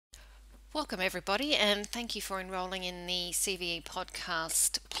Welcome everybody, and thank you for enrolling in the CVE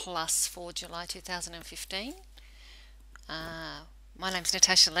Podcast Plus for July 2015. My name's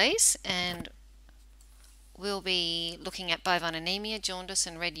Natasha Lees, and we'll be looking at bovine anemia, jaundice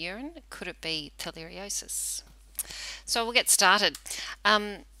and red urine. Could it be Theileriosis? So we'll get started.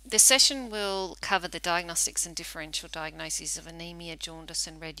 This session will cover the diagnostics and differential diagnoses of anemia, jaundice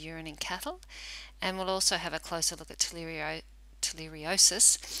and red urine in cattle, and we'll also have a closer look at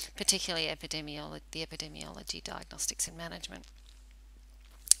Theileriosis, particularly the epidemiology, diagnostics and management.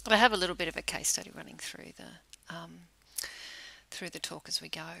 But I have a little bit of a case study running through the talk as we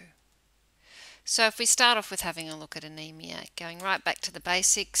go. So if we start off with having a look at anemia, going right back to the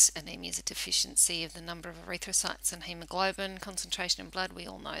basics, anemia is a deficiency of the number of erythrocytes and hemoglobin concentration in blood. We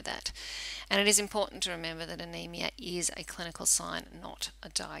all know that. And it is important to remember that anemia is a clinical sign, not a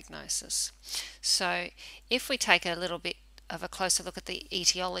diagnosis. So if we take a little bit of a closer look at the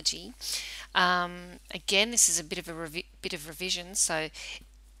etiology, again, this is a bit of revision. So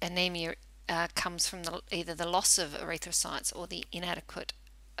anemia comes from either the loss of erythrocytes or the inadequate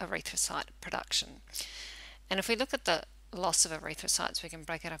erythrocyte production. And if we look at the loss of erythrocytes, we can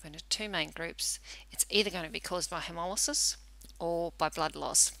break it up into two main groups. It's either going to be caused by hemolysis or by blood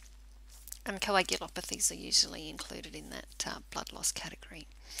loss. And coagulopathies are usually included in that blood loss category.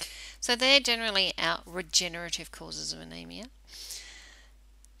 So they're generally our regenerative causes of anemia.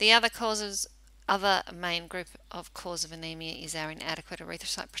 The other main group of cause of anemia is our inadequate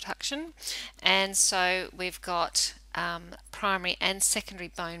erythrocyte production, and so we've got primary and secondary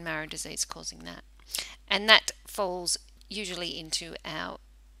bone marrow disease causing that, and that falls usually into our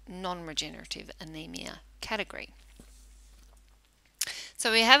non-regenerative anemia category.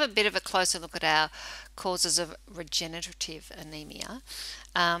 So we have a bit of a closer look at our causes of regenerative anemia.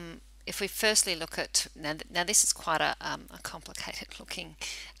 If we firstly look at, now this is quite a complicated looking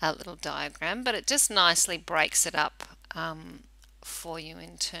little diagram, but it just nicely breaks it up for you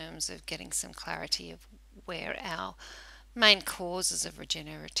in terms of getting some clarity of where our main causes of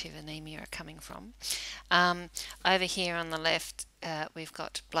regenerative anemia are coming from. Over here on the left, we've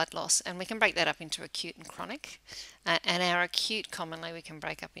got blood loss, and we can break that up into acute and chronic. And our acute, commonly, we can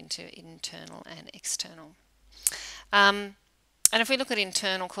break up into internal and external. And if we look at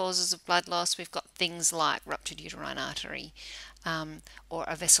internal causes of blood loss, we've got things like ruptured uterine artery, or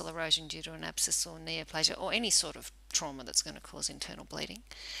a vessel erosion due to an abscess or neoplasia, or any sort of trauma that's going to cause internal bleeding.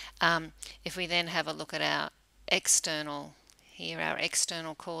 If we then have a look at our external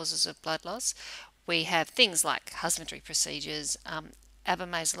causes of blood loss, we have things like husbandry procedures.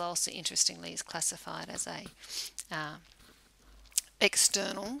 Abomasal ulcer, interestingly, is classified as a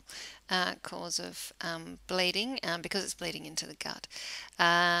external cause of bleeding because it's bleeding into the gut.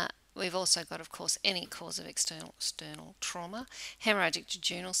 We've also got, of course, any cause of external trauma, hemorrhagic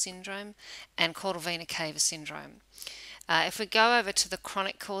jejunal syndrome, and caudal vena cava syndrome. If we go over to the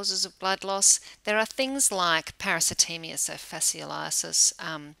chronic causes of blood loss, there are things like parasitemia, so fasciolosis.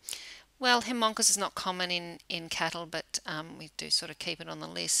 Well, hemonchus is not common in cattle, but we do sort of keep it on the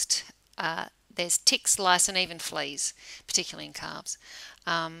list. There's ticks, lice, and even fleas, particularly in calves,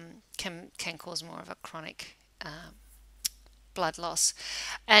 can cause more of a chronic blood loss.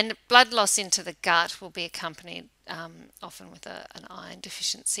 And blood loss into the gut will be accompanied often with an iron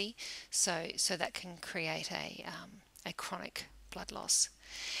deficiency, so that can create a chronic blood loss.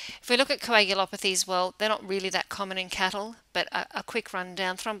 If we look at coagulopathies, well, they're not really that common in cattle, but a quick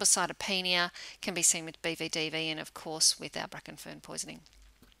rundown: thrombocytopenia can be seen with BVDV, and of course with our Brackenfern poisoning.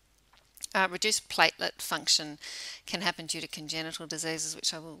 Reduced platelet function can happen due to congenital diseases,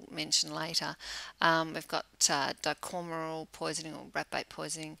 which I will mention later. We've got dicormoral poisoning or rat bait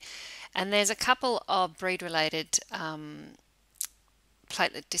poisoning, and there's a couple of breed-related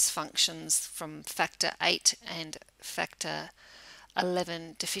platelet dysfunctions from factor 8 and factor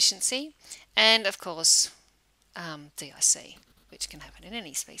 11 deficiency, and of course DIC, which can happen in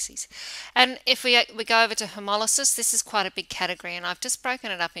any species. And if we go over to hemolysis, this is quite a big category, and I've just broken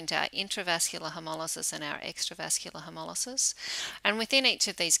it up into our intravascular hemolysis and our extravascular hemolysis. And within each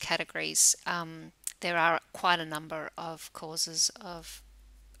of these categories, there are quite a number of causes of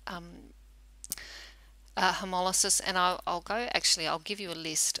hemolysis, and I'll give you a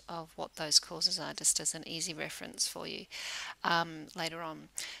list of what those causes are, just as an easy reference for you later on.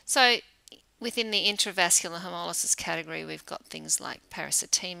 So within the intravascular hemolysis category, we've got things like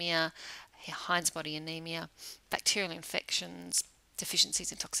parasitemia, Heinz body anemia, bacterial infections,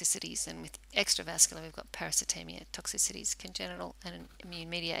 deficiencies and toxicities, and with extravascular, we've got parasitemia, toxicities, congenital and immune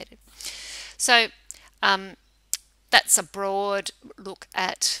mediated. So that's a broad look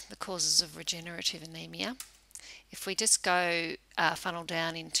at the causes of regenerative anemia. If we just go funnel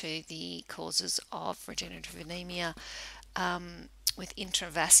down into the causes of regenerative anemia with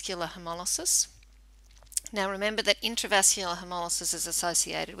intravascular hemolysis. Now remember that intravascular hemolysis is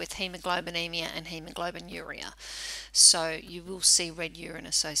associated with hemoglobinemia and hemoglobinuria. So you will see red urine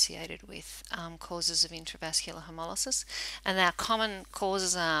associated with causes of intravascular hemolysis. And our common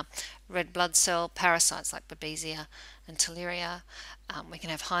causes are red blood cell parasites like Babesia and Theileria. We can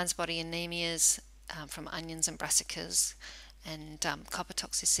have Heinz body anemias from onions and brassicas, and copper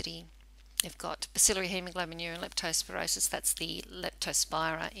toxicity. You've got bacillary hemoglobinuria and leptospirosis. That's the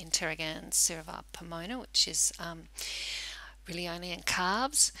Leptospira interrogans cerevar pomona, which is really only in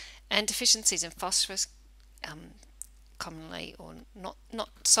carbs, and deficiencies in phosphorus, commonly, or not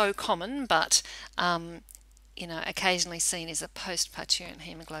so common, but occasionally seen as a post-parturient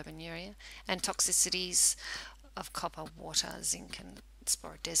hemoglobinuria, and toxicities of copper, water, zinc, and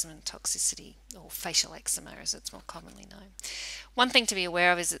sporidesmin toxicity, or facial eczema as it's more commonly known. One thing to be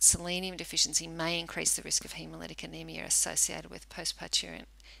aware of is that selenium deficiency may increase the risk of hemolytic anemia associated with postparturient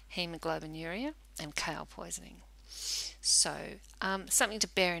hemoglobinuria and kale poisoning. So something to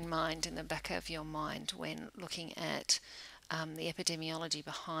bear in mind in the back of your mind when looking at the epidemiology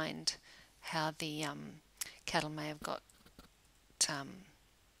behind how the cattle may have got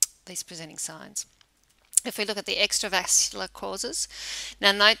these presenting signs. If we look at the extravascular causes,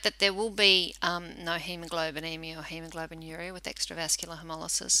 now note that there will be no hemoglobinemia or hemoglobinuria with extravascular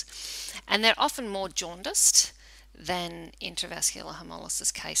hemolysis, and they're often more jaundiced than intravascular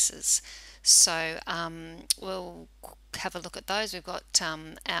hemolysis cases. So we'll have a look at those. We've got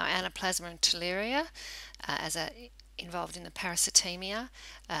our anaplasma and tularemia involved in the parasitemia,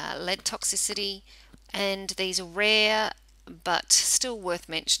 lead toxicity, and these are rare but still worth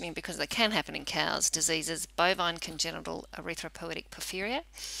mentioning because they can happen in cows, diseases: bovine congenital erythropoietic porphyria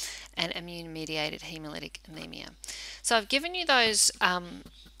and immune-mediated hemolytic anemia. So I've given you those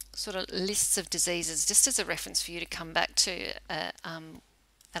sort of lists of diseases just as a reference for you to come back to at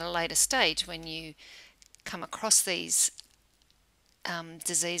a later stage when you come across these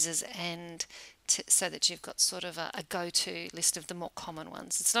diseases, and so that you've got sort of a go-to list of the more common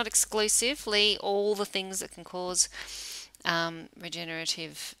ones. It's not exclusively all the things that can cause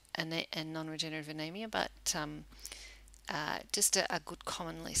regenerative and non-regenerative anemia, but just a good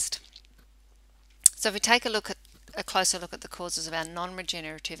common list. So if we take a closer look at the causes of our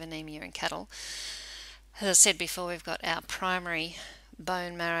non-regenerative anemia in cattle, as I said before, we've got our primary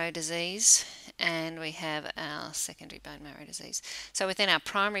bone marrow disease and we have our secondary bone marrow disease. So within our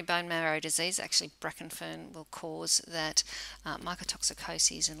primary bone marrow disease, actually Brackenfern will cause that.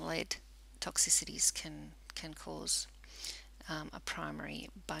 Mycotoxicoses and lead toxicities can cause a primary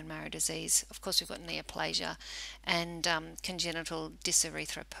bone marrow disease. Of course, we've got neoplasia, and congenital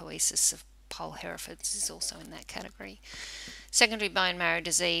dyserythropoiesis of pole Herefords is also in that category. Secondary bone marrow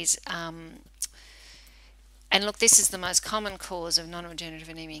disease, and look, this is the most common cause of non-regenerative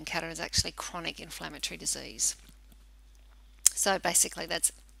anemia in cattle, is actually chronic inflammatory disease. So basically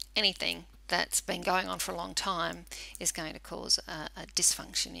that's anything that's been going on for a long time is going to cause a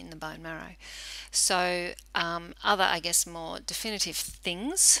dysfunction in the bone marrow. So other, I guess, more definitive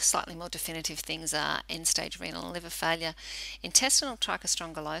things, slightly more definitive things, are end-stage renal and liver failure, intestinal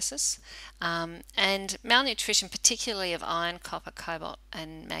trichostrongylosis, and malnutrition, particularly of iron, copper, cobalt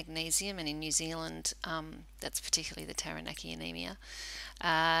and magnesium, and in New Zealand that's particularly the Taranaki anemia,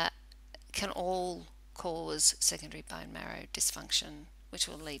 can all cause secondary bone marrow dysfunction, which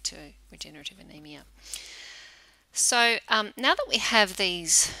will lead to regenerative anemia. So now that we have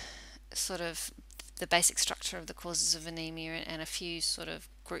these sort of the basic structure of the causes of anemia and a few sort of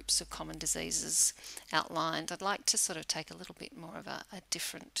groups of common diseases outlined, I'd like to sort of take a little bit more of a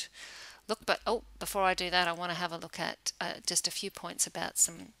different look. But before I do that, I want to have a look at just a few points about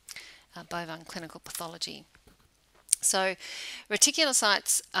some bovine clinical pathology. So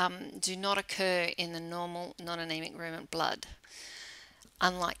reticulocytes do not occur in the normal non-anemic ruminant blood,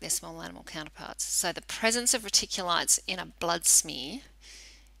 unlike their small animal counterparts. So the presence of reticulites in a blood smear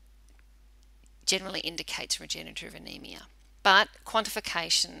generally indicates regenerative anemia, but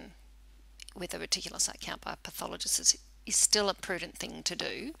quantification with a reticulocyte count by a pathologist is still a prudent thing to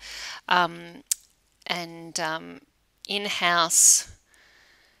do, and in-house,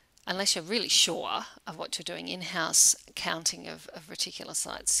 unless you're really sure of what you're doing, in-house counting of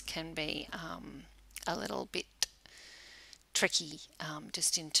reticulocytes can be a little bit tricky,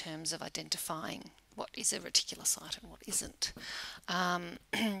 just in terms of identifying what is a reticulocyte and what isn't.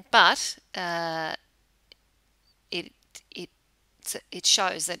 But it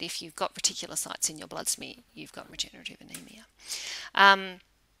shows that if you've got reticulocytes in your blood smear, you've got regenerative anemia.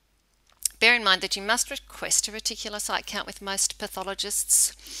 Bear in mind that you must request a reticulocyte count with most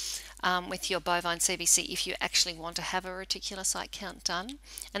pathologists with your bovine CBC if you actually want to have a reticulocyte count done,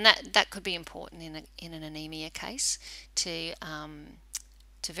 and that could be important in an anemia case to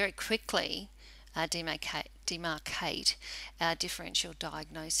very quickly demarcate our differential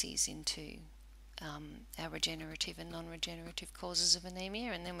diagnoses into our regenerative and non-regenerative causes of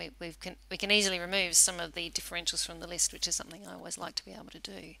anemia, and then we can easily remove some of the differentials from the list, which is something I always like to be able to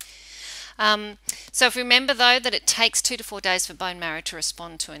do. So if we remember though that it takes 2 to 4 days for bone marrow to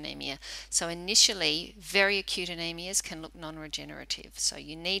respond to anemia. So initially, very acute anemias can look non-regenerative. So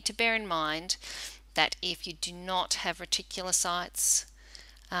you need to bear in mind that if you do not have reticulocytes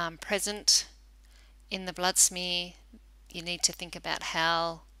present in the blood smear, you need to think about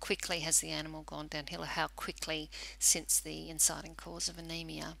how quickly has the animal gone downhill, or how quickly since the inciting cause of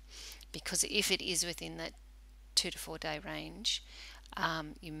anemia. Because if it is within that 2 to 4 day range,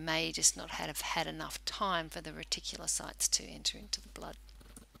 you may just not have had enough time for the reticulocytes to enter into the blood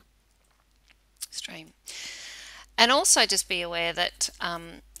stream. And also just be aware that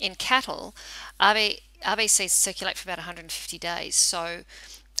in cattle, RBCs circulate for about 150 days. So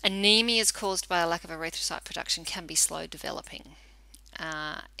anemias caused by a lack of erythrocyte production can be slow developing.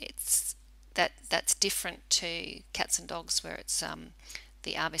 That's different to cats and dogs, where it's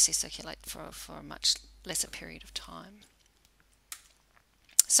the RBC circulate for a much lesser period of time.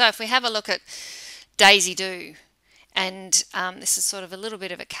 So if we have a look at Daisy Do, and this is sort of a little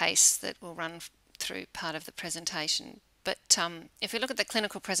bit of a case that will run through part of the presentation, but if we look at the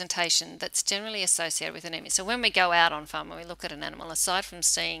clinical presentation, that's generally associated with anemia. So when we go out on farm and we look at an animal, aside from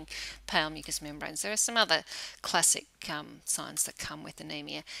seeing pale mucous membranes, there are some other classic signs that come with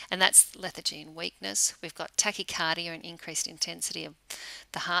anemia, and that's lethargy and weakness. We've got tachycardia and increased intensity of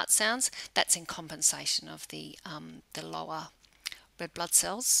the heart sounds. That's in compensation of the lower red blood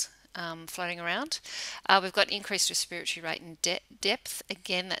cells floating around. We've got increased respiratory rate and depth.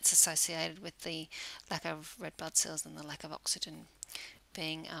 Again, that's associated with the lack of red blood cells and the lack of oxygen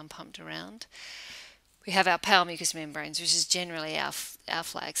being pumped around. We have our pale mucous membranes, which is generally our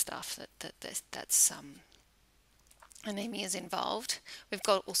flag stuff that's anemia is involved. We've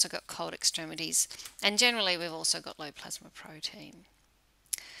also got cold extremities, and generally we've also got low plasma protein.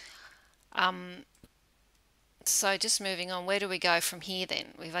 So just moving on, where do we go from here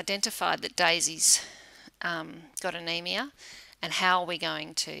then? We've identified that Daisy's got anemia, and how are we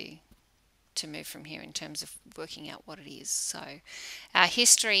going to move from here in terms of working out what it is? So our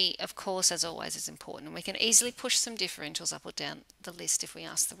history, of course, as always, is important, and we can easily push some differentials up or down the list if we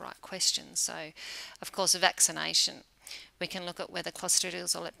ask the right questions. So, of course, vaccination, we can look at whether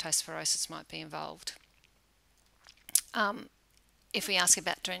Clostridials or leptospirosis might be involved. If we ask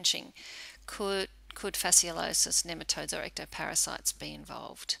about drenching, could fasciolosis, nematodes or ectoparasites be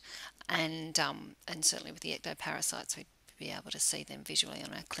involved? And certainly with the ectoparasites, we'd be able to see them visually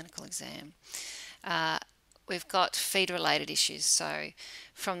on our clinical exam. We've got feed-related issues. So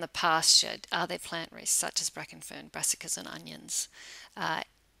from the pasture, are there plant risks such as bracken fern, brassicas and onions?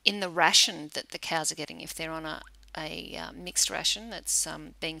 In the ration that the cows are getting, if they're on a mixed ration that's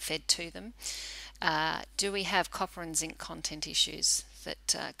being fed to them, do we have copper and zinc content issues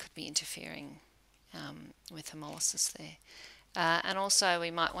that could be interfering with hemolysis there? And also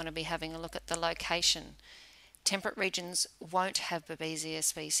we might want to be having a look at the location. Temperate regions won't have Babesia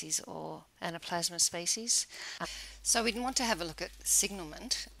species or Anaplasma species. So we'd want to have a look at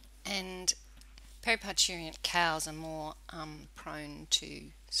signalment, and periparturient cows are more prone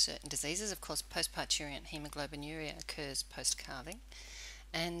to certain diseases. Of course, postparturient hemoglobinuria occurs post-calving,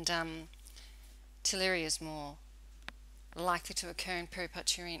 and Theileria is more likely to occur in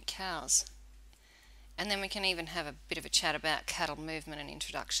periparturient cows. And then we can even have a bit of a chat about cattle movement and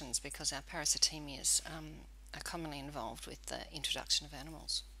introductions, because our parasitemias are commonly involved with the introduction of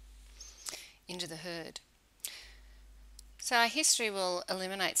animals into the herd. So our history will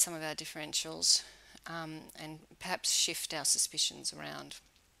eliminate some of our differentials and perhaps shift our suspicions around.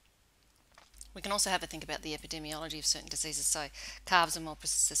 We can also have a think about the epidemiology of certain diseases. So calves are more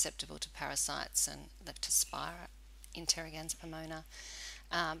susceptible to parasites and Leptospira, interrogans pomona.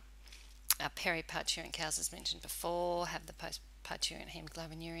 Our periparturient cows, as mentioned before, have the postparturient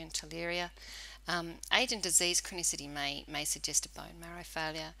hemoglobinuria and Theileria. Age and disease chronicity may suggest a bone marrow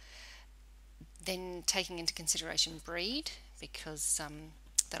failure. Then taking into consideration breed, because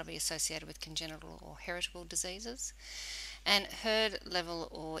that'll be associated with congenital or heritable diseases. And herd level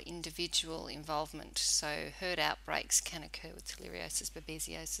or individual involvement. So herd outbreaks can occur with Theileriosis,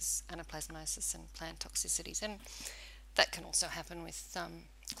 Babesiosis, Anaplasmosis and plant toxicities. And that can also happen with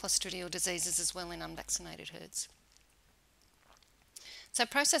Clostridial diseases as well in unvaccinated herds. So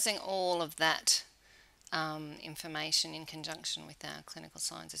processing all of that information in conjunction with our clinical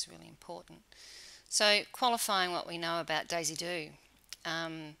signs is really important. So qualifying what we know about Daisy Do.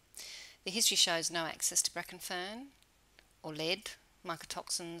 The history shows no access to bracken fern or lead,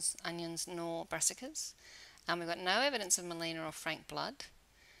 mycotoxins, onions, nor brassicas. We've got no evidence of melena or frank blood.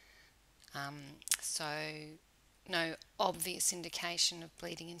 So no obvious indication of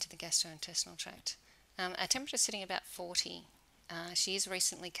bleeding into the gastrointestinal tract. Our temperature is sitting about 40. She is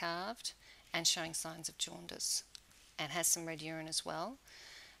recently calved and showing signs of jaundice and has some red urine as well.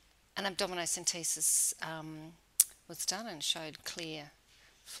 An abdominocentesis was done and showed clear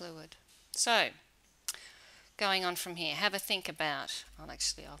fluid. So, going on from here, have a think about,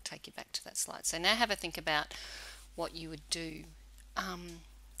 I'll take you back to that slide. So now have a think about what you would do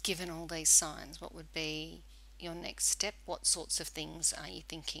given all these signs. What would be your next step? What sorts of things are you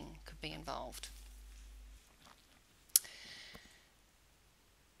thinking could be involved?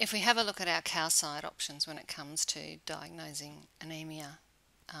 If we have a look at our cowside options when it comes to diagnosing anemia,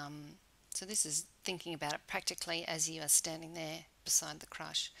 so this is thinking about it practically as you are standing there beside the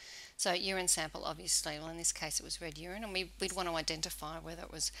crush. So urine sample, obviously, well in this case it was red urine, and we'd want to identify whether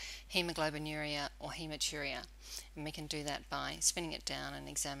it was hemoglobinuria or hematuria, and we can do that by spinning it down and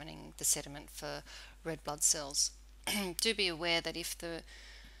examining the sediment for red blood cells. Do be aware that if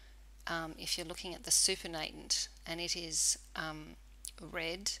you're looking at the supernatant and it is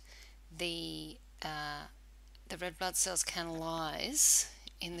red, the red blood cells canalize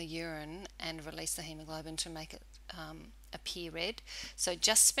in the urine and release the hemoglobin to make it appear red. So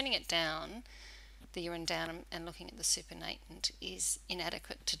just spinning it down, the urine down, and looking at the supernatant is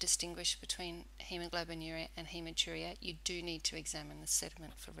inadequate to distinguish between hemoglobinuria and hematuria. You do need to examine the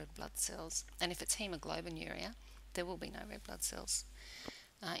sediment for red blood cells, and if it's hemoglobinuria, there will be no red blood cells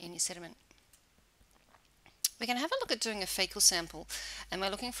in your sediment. We can have a look at doing a fecal sample, and we're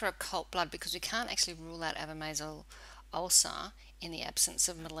looking for occult blood because we can't actually rule out avomazole ulcer in the absence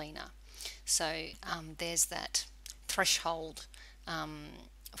of melena. So there's that threshold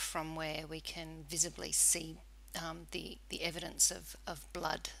from where we can visibly see the evidence of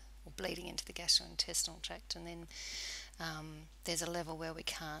blood or bleeding into the gastrointestinal tract, and then there's a level where we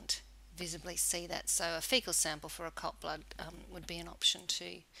can't visibly see that. So a fecal sample for occult blood would be an option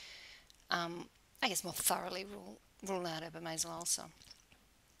to I guess more thoroughly rule out avomazole ulcer.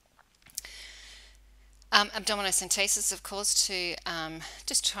 Abdominocentesis, of course, to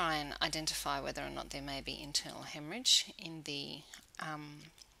just try and identify whether or not there may be internal hemorrhage in the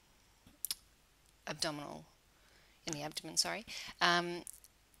abdomen,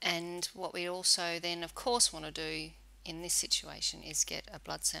 and what we also then, of course, want to do in this situation is get a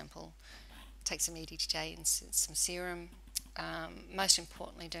blood sample, take some EDTA and some serum. Most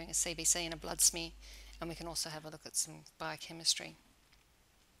importantly, doing a CBC and a blood smear, and we can also have a look at some biochemistry.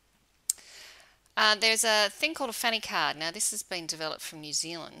 There's a thing called a fanny card. Now this has been developed from New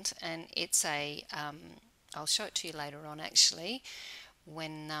Zealand, and it's a I'll show it to you later on actually,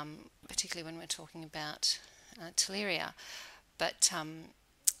 when particularly when we're talking about tularemia, but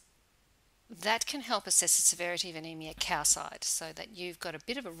that can help assess the severity of anemia cowside, so that you've got a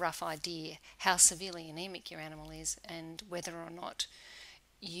bit of a rough idea how severely anemic your animal is and whether or not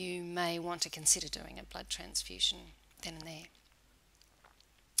you may want to consider doing a blood transfusion then and there.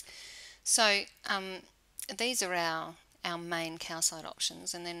 So these are our main cowside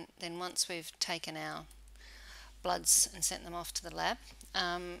options, and then once we've taken our bloods and sent them off to the lab,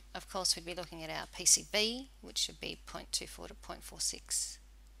 of course we'd be looking at our PCB, which should be 0.24 to 0.46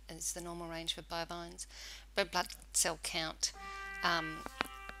 is the normal range for bovines. Red blood cell count,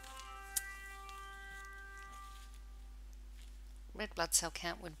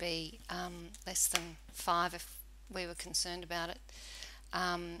 would be less than 5 if we were concerned about it,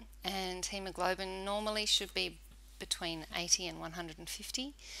 and hemoglobin normally should be between 80 and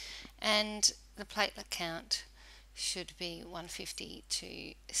 150, and the platelet count should be 150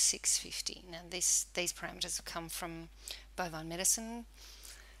 to 650. Now these parameters have come from Bovine Medicine,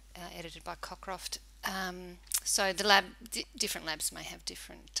 edited by Cockcroft. So the different labs may have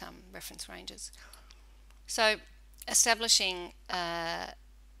different reference ranges. So establishing the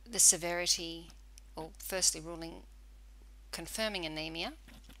severity, or firstly confirming anemia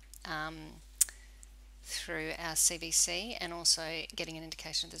through our CBC, and also getting an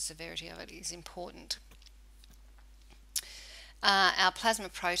indication of the severity of it is important. Our plasma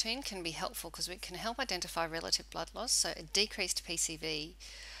protein can be helpful because it can help identify relative blood loss. So a decreased PCV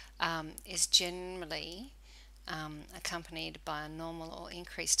is generally accompanied by a normal or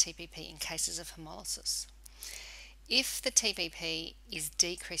increased TPP in cases of hemolysis. If the TPP is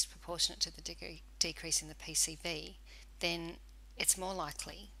decreased proportionate to the decrease in the PCV, then it's more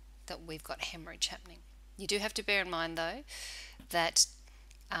likely that we've got hemorrhage happening. You do have to bear in mind, though, that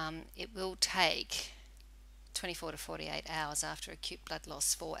it will take 24 to 48 hours after acute blood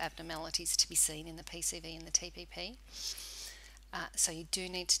loss for abnormalities to be seen in the PCV and the TPP. So you do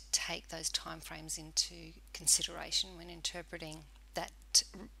need to take those timeframes into consideration when interpreting that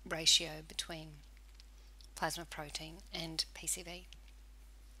ratio between plasma protein and PCV.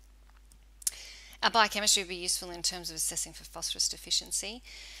 Our biochemistry will be useful in terms of assessing for phosphorus deficiency,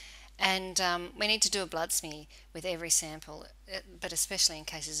 and we need to do a blood smear with every sample, but especially in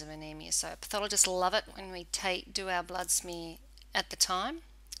cases of anemia. So pathologists love it when we do our blood smear at the time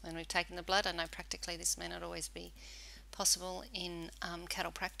when we've taken the blood. I know practically this may not always be possible in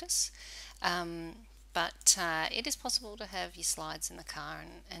cattle practice, but it is possible to have your slides in the car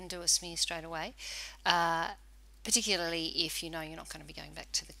and do a smear straight away, particularly if you know you're not going to be going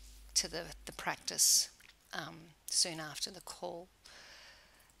back to the practice soon after the call.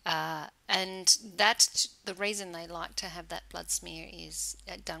 And that's the reason they like to have that blood smear is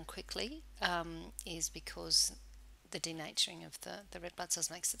done quickly, is because the denaturing of the red blood cells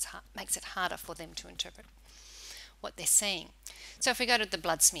makes it harder for them to interpret what they're seeing. So if we go to the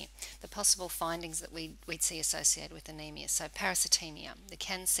blood smear, the possible findings that we'd see associated with anemia. So parasitemia, they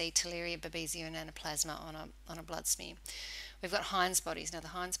can see Theileria, Babesia and Anaplasma on a blood smear. We've got Heinz bodies. Now the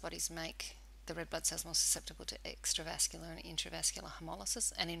Heinz bodies make the red blood cells more susceptible to extravascular and intravascular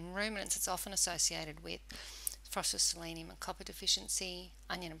hemolysis, and in ruminants it's often associated with phosphorus, selenium and copper deficiency,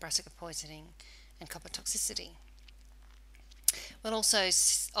 onion and brassica poisoning and copper toxicity. We'll also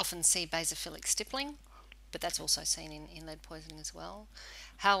often see basophilic stippling, but that's also seen in lead poisoning as well.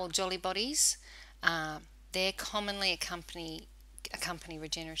 Howell Jolly bodies, they commonly accompany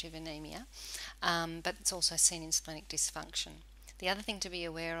regenerative anemia, but it's also seen in splenic dysfunction. The other thing to be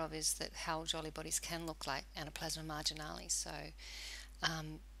aware of is that Howell Jolly bodies can look like Anaplasma marginalis, so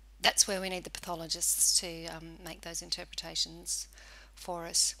that's where we need the pathologists to make those interpretations for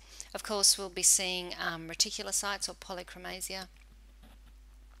us. Of course, we'll be seeing reticulocytes or polychromasia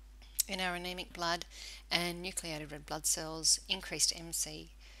in our anemic blood, and nucleated red blood cells, increased MCV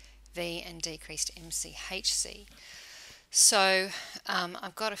and decreased MCHC. So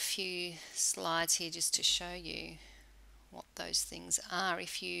I've got a few slides here just to show you what those things are.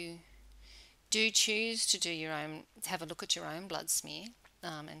 If you do choose to have a look at your own blood smear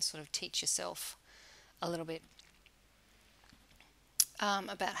and sort of teach yourself a little bit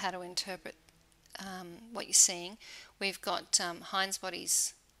about how to interpret what you're seeing, we've got Heinz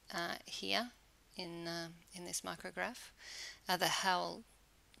bodies here in this micrograph. The Howell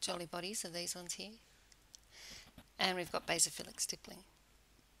Jolly bodies are these ones here, and we've got basophilic stippling.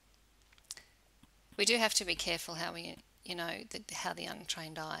 We do have to be careful how we, how the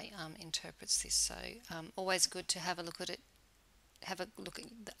untrained eye interprets this. So always good to have a look at it, have a look at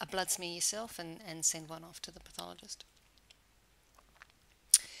a blood smear yourself, and send one off to the pathologist.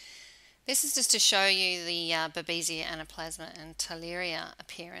 This is just to show you the Babesia, Anaplasma and Theileria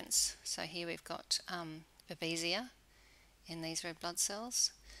appearance. So here we've got Babesia in these red blood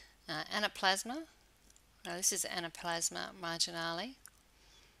cells. Anaplasma, now this is Anaplasma marginale,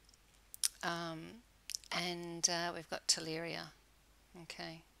 and we've got Theileria.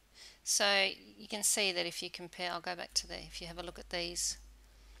 Okay, so you can see that if you compare, I'll go back to if you have a look at these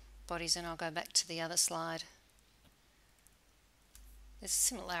bodies, and I'll go back to the other slide. There's a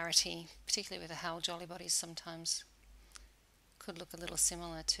similarity, particularly with the Howell Jolly bodies, sometimes could look a little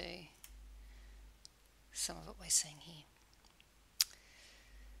similar to some of what we're seeing here.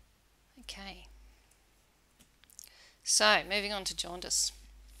 Okay, so moving on to jaundice.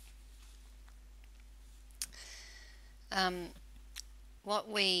 What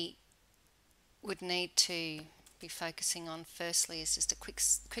we would need to be focusing on firstly is just a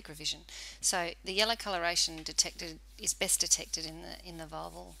quick revision. So the yellow coloration is best detected in the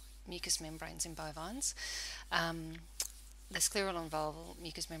vulval mucous membranes in bovines. The scleral and vulval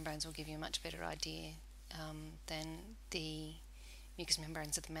mucous membranes will give you a much better idea than the mucous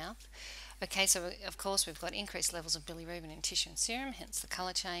membranes of the mouth. Okay, so of course we've got increased levels of bilirubin in tissue and serum, hence the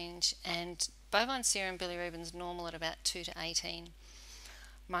colour change, and bovine serum bilirubin is normal at about 2 to 18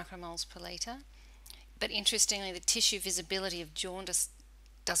 micromoles per litre. But interestingly, the tissue visibility of jaundice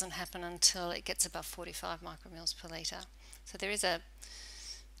doesn't happen until it gets above 45 micromoles per litre. So there is a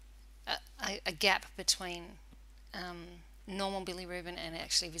gap between normal bilirubin and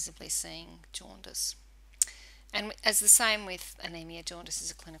actually visibly seeing jaundice. And as the same with anemia, jaundice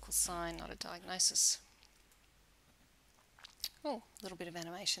is a clinical sign, not a diagnosis. Oh, a little bit of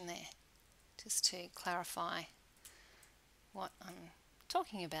animation there, just to clarify what I'm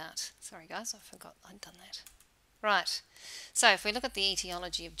talking about. Sorry guys, I forgot I'd done that. Right. So if we look at the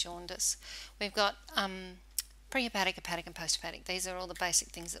etiology of jaundice, we've got prehepatic, hepatic, and posthepatic. These are all the basic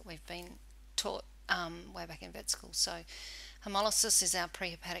things that we've been taught way back in vet school. So hemolysis is our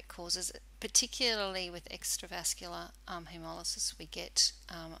prehepatic causes, particularly with extravascular hemolysis, we get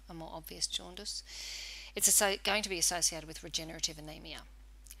a more obvious jaundice. It's going to be associated with regenerative anemia.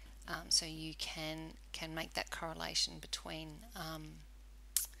 So you can make that correlation between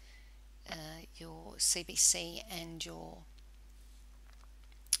your CBC and your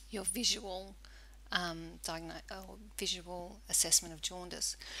visual visual assessment of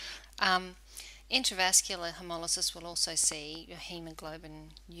jaundice. Intravascular hemolysis will also see your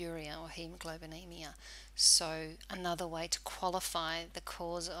hemoglobinuria or hemoglobinemia. So another way to qualify the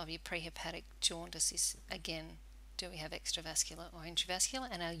cause of your prehepatic jaundice is, again, do we have extravascular or intravascular?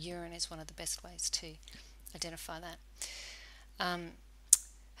 And our urine is one of the best ways to identify that.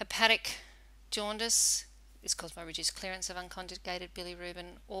 Hepatic jaundice is caused by reduced clearance of unconjugated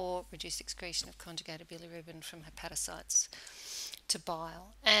bilirubin or reduced excretion of conjugated bilirubin from hepatocytes to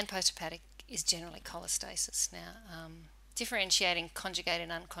bile. And posthepatic is generally cholestasis. Now, differentiating conjugated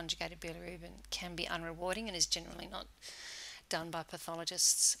and unconjugated bilirubin can be unrewarding and is generally not done by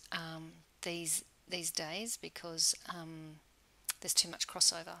pathologists these days because there's too much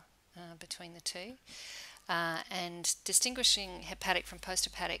crossover between the two. And distinguishing hepatic from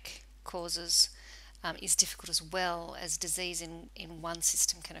posthepatic causes is difficult, as well as disease in one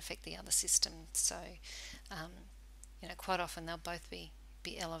system can affect the other system. So, quite often they'll both be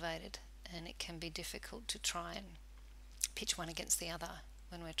elevated, and it can be difficult to try and pitch one against the other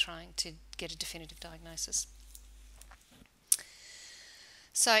when we're trying to get a definitive diagnosis.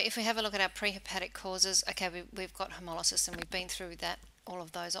 So if we have a look at our prehepatic causes, okay, we've got hemolysis, and we've been through all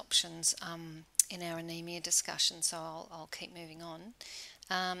of those options in our anemia discussion, so I'll keep moving on.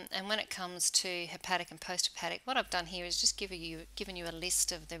 And when it comes to hepatic and posthepatic, what I've done here is just given you a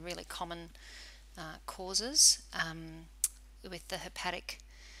list of the really common causes. With the hepatic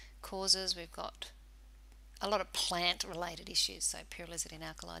causes, we've got a lot of plant-related issues, so pyrrolizidine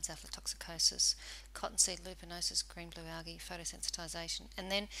alkalides, aflatoxicosis, cottonseed lupinosis, green-blue algae, photosensitization,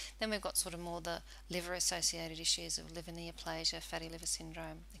 and then we've got sort of more the liver-associated issues of liver neoplasia, fatty liver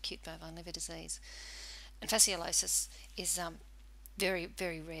syndrome, acute bovine liver disease. And fasciolosis is very,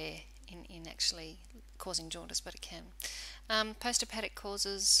 very rare in actually causing jaundice, but it can. Posthepatic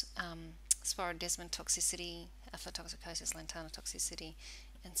causes, sporodesmin toxicity, aflatoxicosis, lantana toxicity,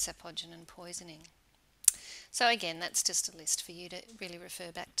 and sapogenin poisoning. So again, that's just a list for you to really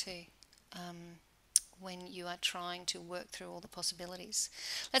refer back to when you are trying to work through all the possibilities.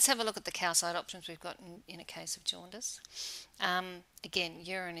 Let's have a look at the calcite options we've got in a case of jaundice. Again,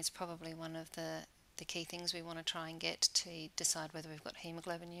 urine is probably one of the key things we want to try and get to decide whether we've got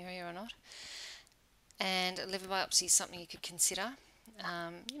hemoglobinuria or not. And a liver biopsy is something you could consider.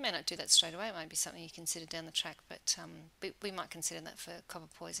 You may not do that straight away, it might be something you consider down the track, but we might consider that for copper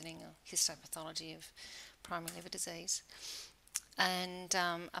poisoning or histopathology of primary liver disease. And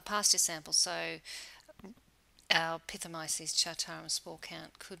a pasture sample, so our Pithomyces chartarum spore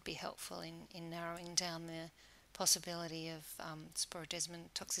count could be helpful in narrowing down the possibility of sporodesmin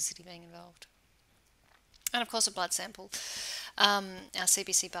toxicity being involved. And of course a blood sample. Our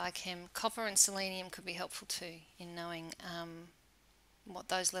CBC biochem, copper and selenium could be helpful too in knowing what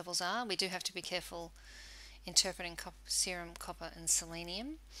those levels are. We do have to be careful interpreting serum copper and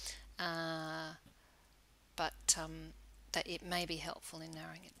selenium, but that it may be helpful in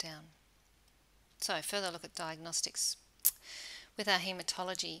narrowing it down. So further look at diagnostics. With our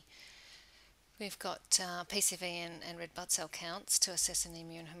haematology, we've got PCV and red blood cell counts to assess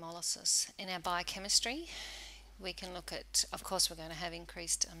anemia and hemolysis. In our biochemistry, we can look at, of course we're going to have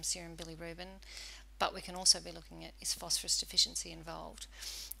increased serum bilirubin, but we can also be looking at, is phosphorus deficiency involved?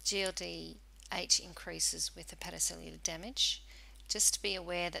 GLDH increases with hepatocellular damage. Just to be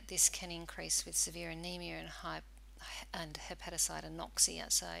aware that this can increase with severe anemia and hepatocyte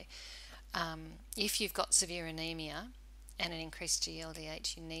anoxia. So if you've got severe anemia and an increased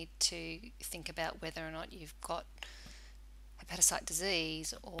GLDH, you need to think about whether or not you've got hepatocyte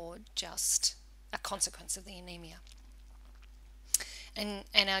disease or just a consequence of the anemia. And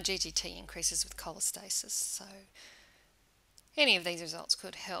our GGT increases with cholestasis. So any of these results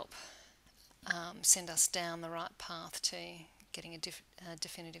could help send us down the right path to getting a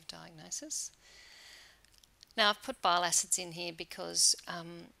definitive diagnosis. Now I've put bile acids in here because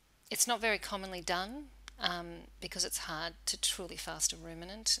it's not very commonly done because it's hard to truly fast a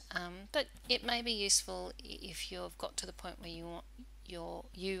ruminant, but it may be useful if you've got to the point where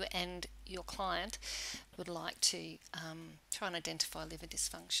you and your client would like to try and identify liver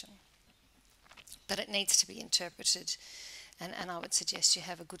dysfunction. but it needs to be interpreted, and I would suggest you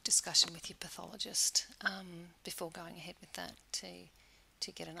have a good discussion with your pathologist before going ahead with that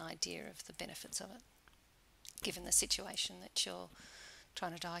to get an idea of the benefits of it, given the situation that you're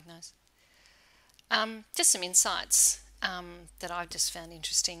trying to diagnose. Just some insights that I've just found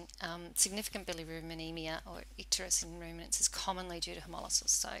interesting. Significant bilirubin anemia or icterus in ruminants is commonly due to hemolysis.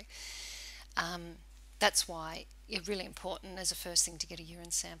 So that's why it's really important as a first thing to get a urine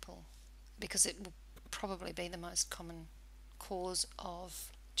sample, because it will probably be the most common cause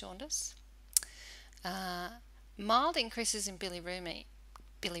of jaundice. Mild increases in bilirubin,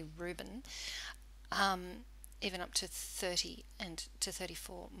 even up to 30 and to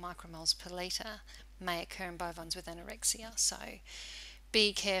 34 micromoles per litre, may occur in bovines with anorexia. So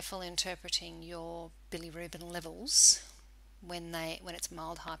be careful interpreting your bilirubin levels when it's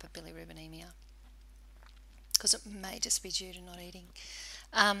mild hyperbilirubinemia, because it may just be due to not eating.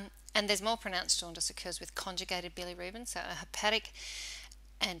 And there's more pronounced jaundice occurs with conjugated bilirubin, so a hepatic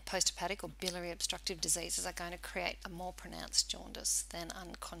and posthepatic or biliary obstructive diseases are going to create a more pronounced jaundice than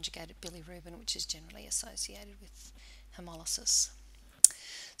unconjugated bilirubin, which is generally associated with hemolysis.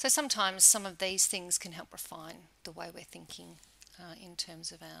 So sometimes some of these things can help refine the way we're thinking in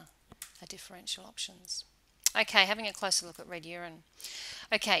terms of our differential options. Okay, having a closer look at red urine.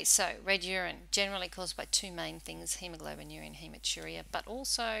 Okay, so red urine generally caused by two main things, hemoglobinuria and hematuria, but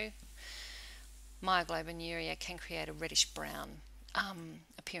also myoglobinuria can create a reddish-brown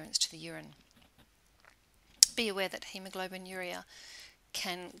appearance to the urine. Be aware that hemoglobinuria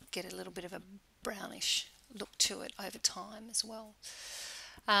can get a little bit of a brownish look to it over time as well.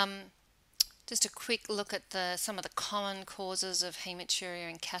 Just a quick look at some of the common causes of hematuria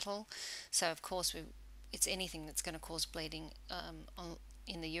in cattle. So of course it's anything that's going to cause bleeding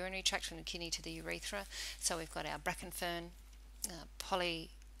in the urinary tract from the kidney to the urethra. So we've got our Brackenfern,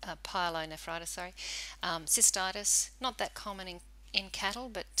 pyelonephritis, cystitis, not that common in cattle,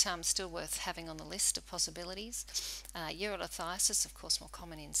 but still worth having on the list of possibilities. Urolithiasis, of course, more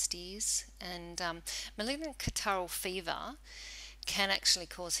common in steers. And malignant catarrhal fever can actually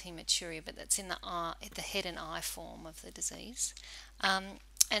cause hematuria, but that's in the head and eye form of the disease.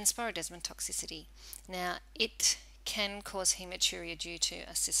 And spirodesmin toxicity. Now, it can cause hematuria due to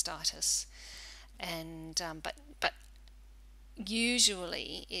a cystitis, and but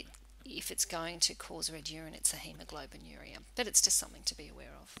usually if it's going to cause red urine, it's a hemoglobinuria, but it's just something to be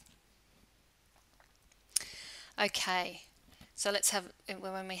aware of. Okay, so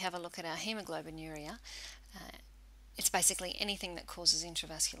when we have a look at our hemoglobinuria, it's basically anything that causes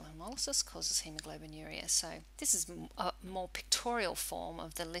intravascular hemolysis causes hemoglobinuria. So this is a more pictorial form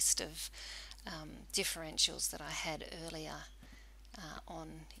of the list of differentials that I had earlier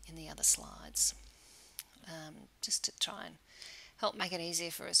on in the other slides, just to try and help make it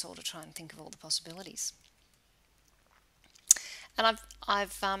easier for us all to try and think of all the possibilities. And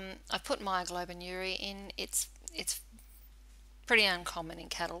I've put myoglobinuria in. It's pretty uncommon in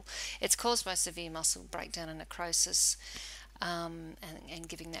cattle. It's caused by severe muscle breakdown and necrosis, and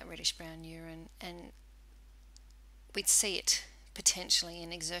giving that reddish brown urine. And we'd see it potentially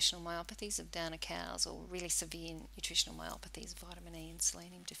in exertional myopathies of downer cows or really severe nutritional myopathies, vitamin E and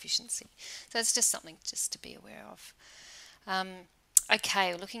selenium deficiency. So it's just something just to be aware of.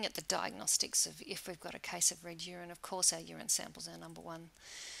 Okay, looking at the diagnostics of if we've got a case of red urine, of course our urine samples are number one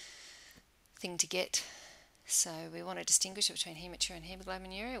thing to get. So we want to distinguish between hematuria and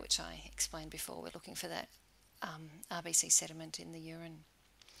hemoglobinuria, which I explained before. We're looking for that RBC sediment in the urine.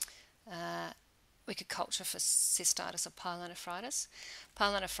 We could culture for cystitis or pyelonephritis.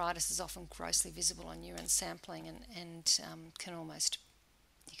 Pyelonephritis is often grossly visible on urine sampling and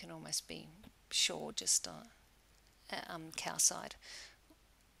you can almost be sure just cow side,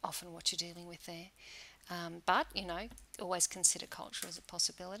 often what you're dealing with there. But, always consider culture as a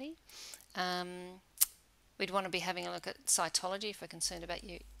possibility. We'd want to be having a look at cytology if we're concerned about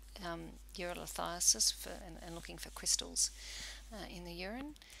urolithiasis and looking for crystals in the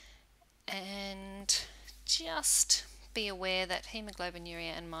urine. And just be aware that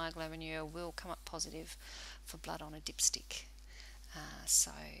hemoglobinuria and myoglobinuria will come up positive for blood on a dipstick.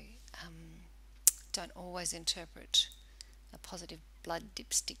 So don't always interpret a positive blood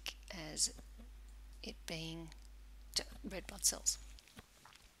dipstick as it being red blood cells.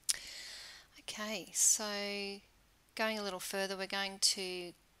 Okay, so going a little further, we're going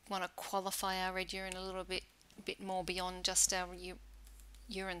to want to qualify our red urine a little bit more beyond just our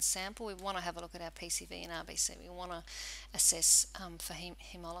urine sample. We want to have a look at our PCV and RBC. We want to assess for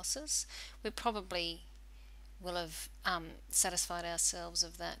hemolysis. We probably will have satisfied ourselves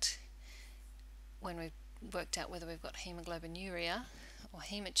of that when we've worked out whether we've got hemoglobinuria or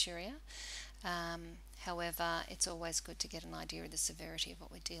hematuria. However, it's always good to get an idea of the severity of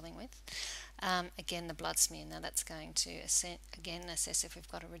what we're dealing with. Again, the blood smear. Now that's going to again assess if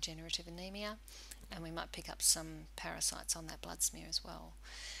we've got a regenerative anemia, and we might pick up some parasites on that blood smear as well.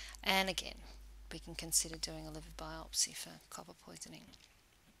 And again, we can consider doing a liver biopsy for copper poisoning.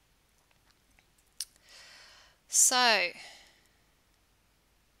 So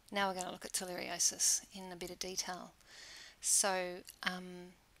now we're going to look at theileriosis in a bit of detail. So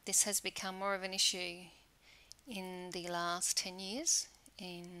this has become more of an issue in the last 10 years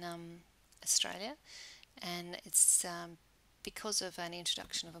in Australia, and it's because of an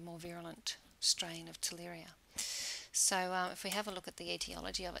introduction of a more virulent strain of Theileria. So if we have a look at the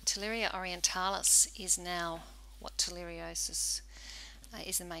etiology of it, Theileria orientalis is now what theileriosis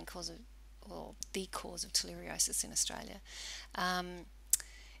is the main cause of, or the cause of theileriosis in Australia.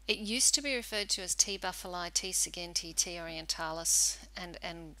 It used to be referred to as T. buffali, T. sigenti, T. orientalis,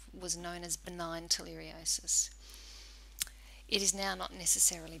 and was known as benign theileriosis. It is now not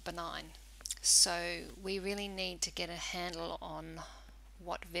necessarily benign, so we really need to get a handle on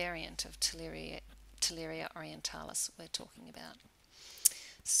what variant of Theileria orientalis we're talking about.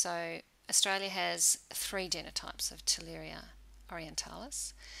 So Australia has 3 genotypes of Theileria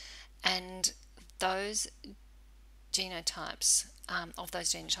orientalis, and those genotypes,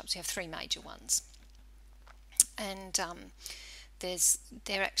 we have 3 major ones, and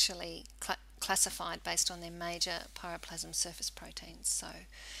they're actually classified based on their major pyroplasm surface proteins. So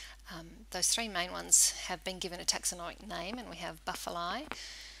those 3 main ones have been given a taxonomic name, and we have buffali,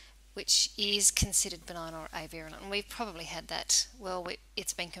 which is considered benign or avirulent. And we've probably had that,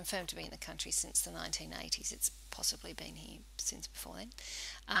 it's been confirmed to be in the country since the 1980s. It's possibly been here since before then.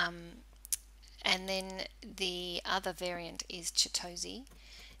 And then the other variant is Chitosi.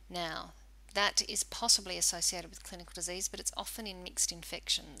 Now, that is possibly associated with clinical disease, but it's often in mixed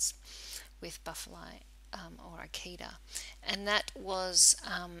infections with buffali or Akita. And that was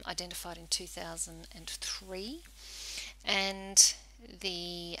identified in 2003. And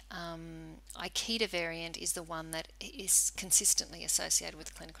the Akita variant is the one that is consistently associated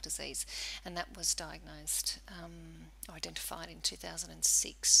with clinical disease, and that was diagnosed or identified in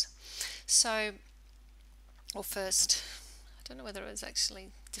 2006. So, or first, I don't know whether it was actually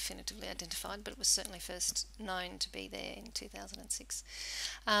definitively identified, but it was certainly first known to be there in 2006.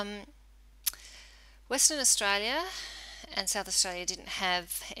 Western Australia and South Australia didn't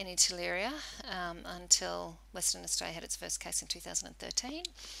have any Theileria until Western Australia had its first case in 2013,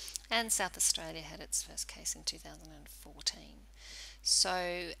 and South Australia had its first case in 2014.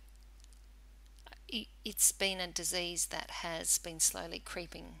 So it's been a disease that has been slowly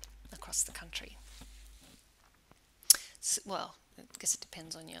creeping across the country. So, well, I guess it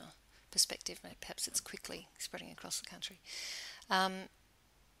depends on your perspective. Perhaps it's quickly spreading across the country.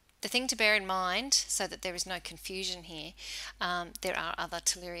 The thing to bear in mind, so that there is no confusion here, there are other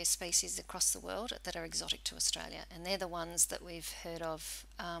Theileria species across the world that are exotic to Australia, and they're the ones that we've heard of.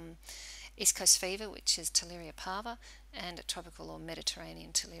 East Coast fever, which is Theileria parva, and a tropical or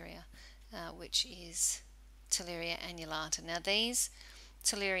Mediterranean Theileria, which is Theileria annulata. Now, these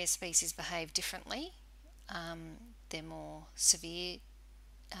Theileria species behave differently. They're more severe,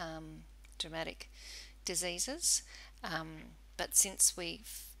 dramatic diseases, but since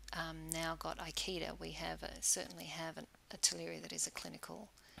we've now got Akita, we certainly have a Theileria that is a clinical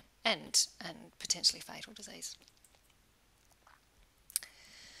and potentially fatal disease.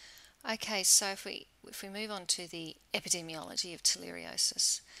 Okay, so if we move on to the epidemiology of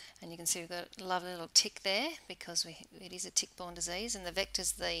theileriosis, and you can see we've got a lovely little tick there because it is a tick-borne disease, and the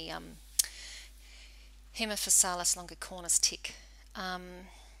vector's the Haemaphysalis longicornis tick.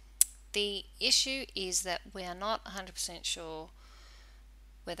 The issue is that we are not 100% sure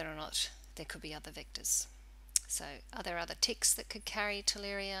whether or not there could be other vectors. So are there other ticks that could carry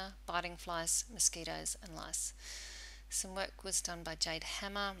Theileria, biting flies, mosquitoes and lice? Some work was done by Jade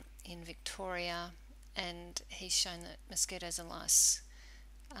Hammer in Victoria, and he's shown that mosquitoes and lice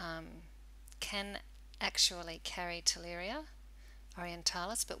can actually carry Theileria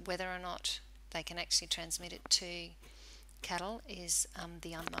orientalis, but whether or not they can actually transmit it to cattle is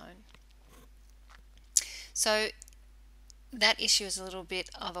the unknown. So that issue is a little bit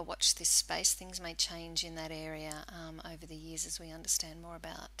of a watch this space. Things may change in that area over the years as we understand more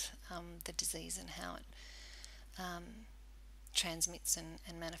about the disease and how it transmits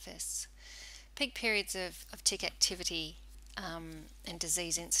and manifests. Peak periods of tick activity and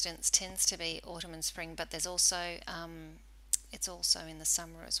disease incidence tends to be autumn and spring, but there's also it's also in the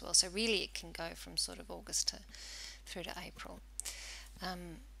summer as well. So really it can go from sort of August through to April.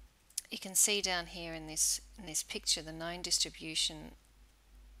 You can see down here in this picture the known distribution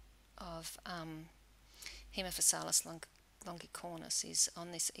of Haemaphysalis longicornis is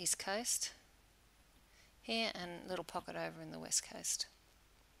on this east coast here, and a little pocket over in the west coast.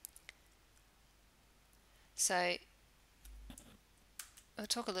 So we'll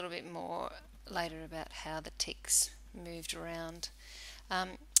talk a little bit more later about how the ticks moved around.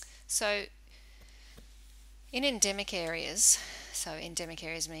 So in endemic areas, so endemic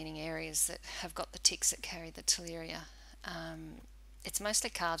areas meaning areas that have got the ticks that carry the Theileria, it's mostly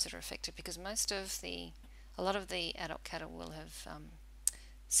calves that are affected, because a lot of the adult cattle will have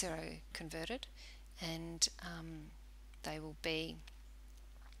seroconverted, and they will be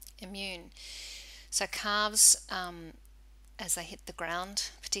immune. So calves, as they hit the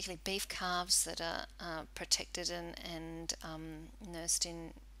ground, particularly beef calves that are protected and nursed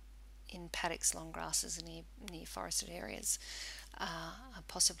in paddocks, long grasses, and near forested areas, are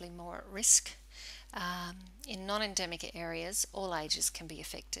possibly more at risk. In non-endemic areas, all ages can be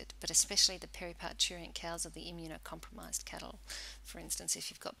affected, but especially the periparturient cows of the immunocompromised cattle, for instance, if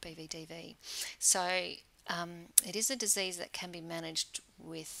you've got BVDV. So it is a disease that can be managed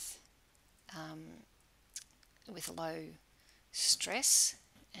with low stress,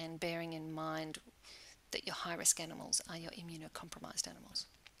 and bearing in mind that your high-risk animals are your immunocompromised animals.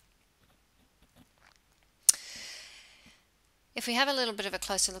 If we have a little bit of a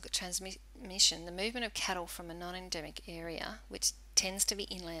closer look at transmission, the movement of cattle from a non-endemic area, which tends to be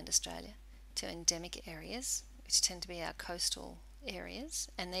inland Australia, to endemic areas, which tend to be our coastal areas,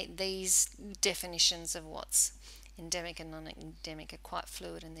 and these definitions of what's endemic and non-endemic are quite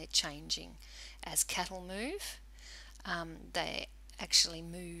fluid, and they're changing as cattle move. They actually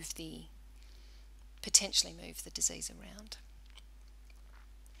potentially move the disease around.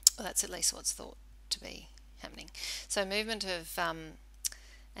 Well, that's at least what's thought to be happening. So movement of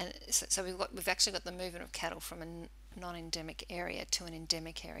so we've actually got the movement of cattle from a non-endemic area to an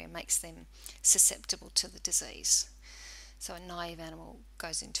endemic area makes them susceptible to the disease. So a naive animal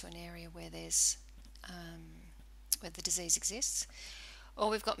goes into an area where there's where the disease exists,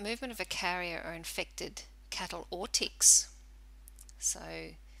 or we've got movement of a carrier or infected cattle or ticks. So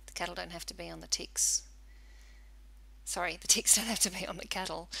the cattle don't have to be on the ticks. Sorry, the ticks don't have to be on the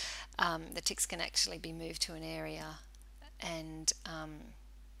cattle. The ticks can actually be moved to an area and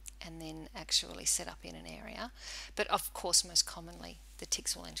then actually set up in an area. But of course, most commonly, the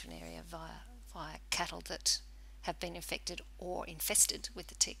ticks will enter an area via cattle that have been infected or infested with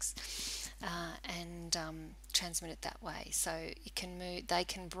the ticks, and transmit it that way. So it can move. They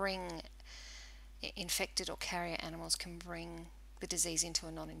can bring infected or carrier animals can bring the disease into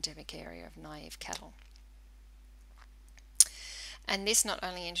a non-endemic area of naive cattle. And this not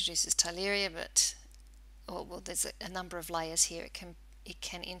only introduces Theileria, but there's a number of layers here. It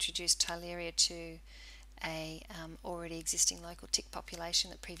can introduce Theileria to a already existing local tick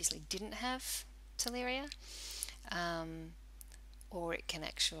population that previously didn't have Theileria, or it can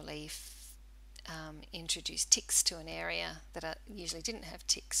actually introduce ticks to an area that usually didn't have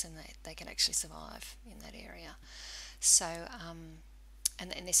ticks, and they can actually survive in that area. So,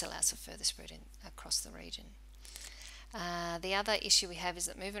 and this allows for further spread across the region. The other issue we have is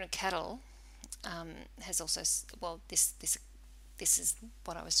that movement of cattle has also, this is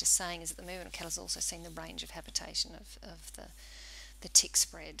what I was just saying, is that the movement of cattle has also seen the range of habitation of the tick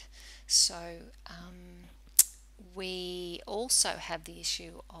spread. So we also have the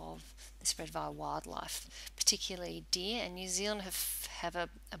issue of the spread via wildlife, particularly deer, and New Zealand have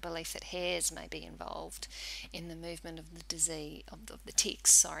a belief that hares may be involved in the movement of the disease of the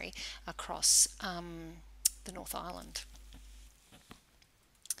ticks, across the North Island.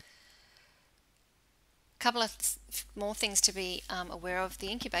 A couple of more things to be aware of.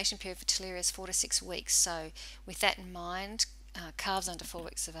 The incubation period for Theileria is 4 to 6 weeks. So with that in mind, calves under 4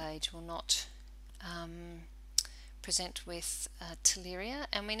 weeks of age will not present with Theileria,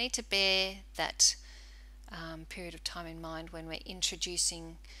 and we need to bear that period of time in mind when we're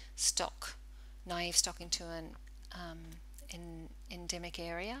introducing naive stock into an endemic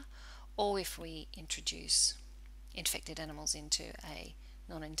area, or if we introduce infected animals into a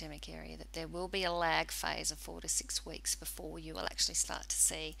non-endemic area, that there will be a lag phase of 4 to 6 weeks before you will actually start to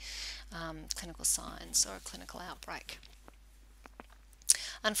see clinical signs or a clinical outbreak.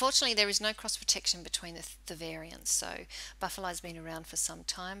 Unfortunately, there is no cross protection between the variants. So buffalo has been around for some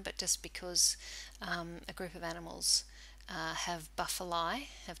time, but just because a group of animals have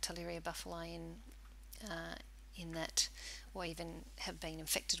Theileria buffalo in that, or even have been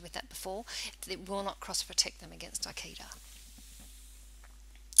infected with that before, it will not cross protect them against Akita.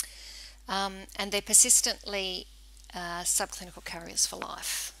 And they're persistently subclinical carriers for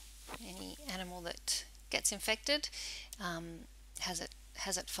life. Any animal that gets infected has it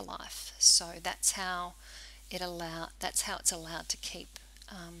for life. So that's how it's allowed to keep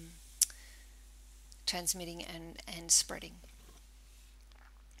transmitting and spreading.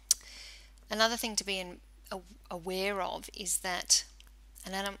 Another thing to be aware of is that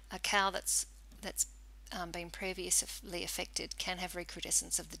a cow that's been previously affected can have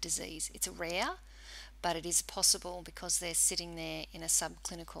recrudescence of the disease. It's rare, but it is possible because they're sitting there in a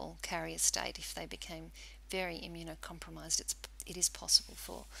subclinical carrier state. If they became very immunocompromised, it is possible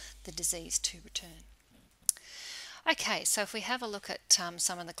for the disease to return. Okay, so if we have a look at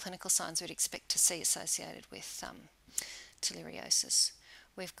some of the clinical signs we'd expect to see associated with theileriosis,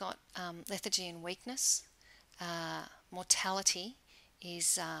 we've got lethargy and weakness. Mortality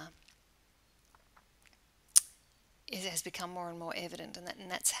has become more and more evident, and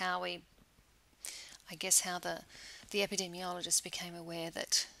that's how how the epidemiologists became aware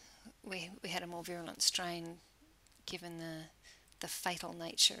that we had a more virulent strain given the fatal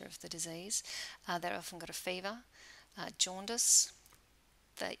nature of the disease. They've often got a fever, jaundice,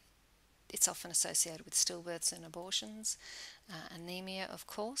 it's often associated with stillbirths and abortions, anemia, of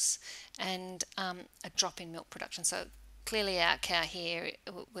course, and a drop in milk production. So clearly our cow here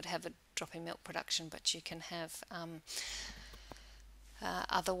would have a drop in milk production, but you can have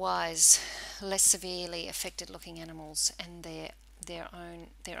otherwise less severely affected looking animals, and their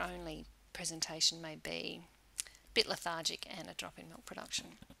only presentation may be a bit lethargic and a drop in milk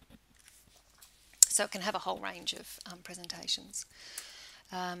production. So it can have a whole range of presentations.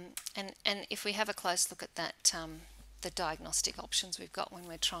 And if we have a close look at that, the diagnostic options we've got when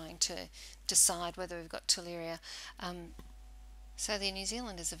we're trying to decide whether we've got tularemia. So the New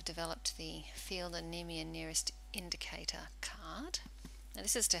Zealanders have developed the Field Anaemia Nearest Indicator card. Now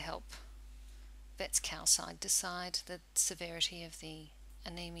this is to help vets cowside decide the severity of the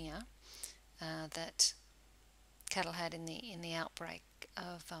anemia that cattle had in the outbreak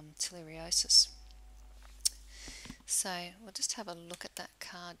of theileriosis. So we'll just have a look at that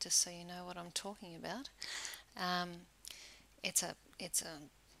card just so you know what I'm talking about. It's a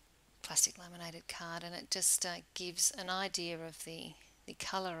plastic laminated card, and it just gives an idea of the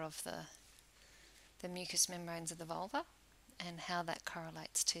colour of the mucous membranes of the vulva and how that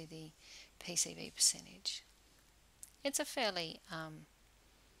correlates to the PCV percentage. It's a fairly,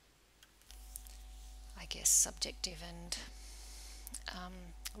 I guess, subjective and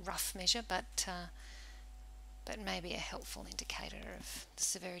rough measure, but maybe a helpful indicator of the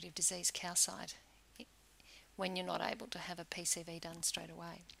severity of disease cowside when you're not able to have a PCV done straight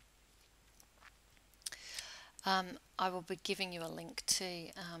away. I will be giving you a link to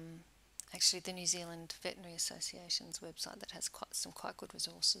actually the New Zealand Veterinary Association's website that has some quite good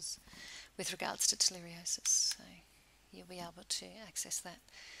resources with regards to theileriosis, so you'll be able to access that.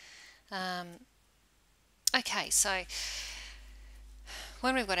 Okay, so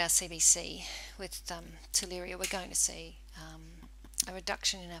when we've got our CBC with tularemia, we're going to see a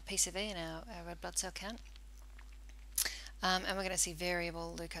reduction in our PCV and our red blood cell count, and we're going to see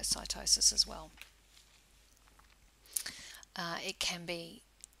variable leukocytosis as well. It can be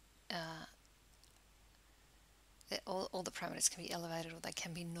all the parameters can be elevated or they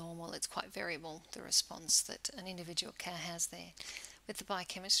can be normal. It's quite variable, the response that an individual cow has there. With the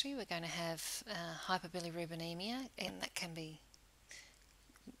biochemistry, we're going to have hyperbilirubinemia, and that can be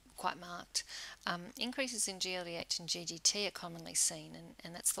quite marked. Increases in GLDH and GGT are commonly seen,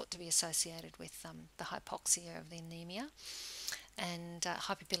 and that's thought to be associated with the hypoxia of the anemia, and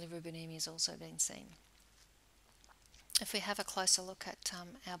hyperbilirubinemia has also been seen. If we have a closer look at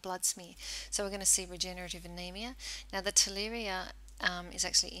our blood smear, so we're going to see regenerative anemia. Now the tularemia is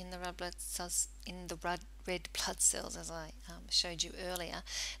actually in the red blood cells, as I showed you earlier.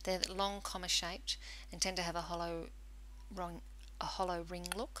 They're long comma shaped and tend to have a hollow ring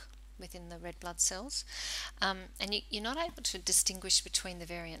look within the red blood cells, and you're not able to distinguish between the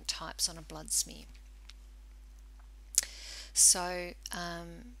variant types on a blood smear. So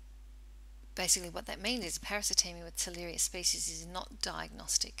basically what that means is parasitemia with Theileria species is not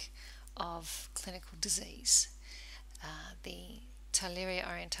diagnostic of clinical disease. The Theileria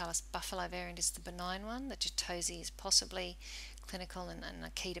orientalis buffalo variant is the benign one. The Jaundice is possibly clinical, and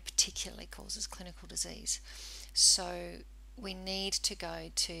Akita particularly causes clinical disease. So we need to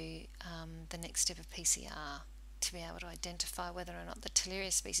go to the next step of PCR to be able to identify whether or not the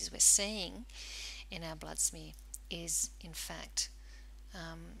Theileria species we're seeing in our blood smear is in fact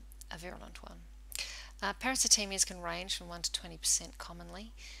a virulent one. Parasitemias can range from 1 to 20%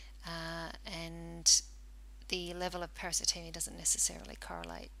 commonly, and the level of parasitemia doesn't necessarily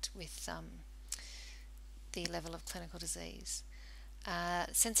correlate with the level of clinical disease.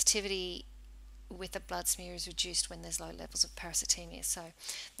 Sensitivity with a blood smear is reduced when there's low levels of parasitemia. So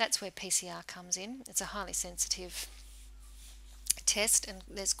that's where PCR comes in. It's a highly sensitive test, and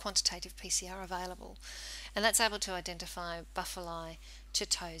there's quantitative PCR available, and that's able to identify Buffali,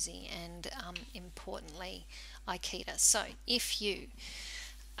 Chitosi, and importantly Ikeda. So if you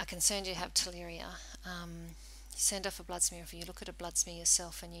are concerned you have Theileria, send off a blood smear. If you look at a blood smear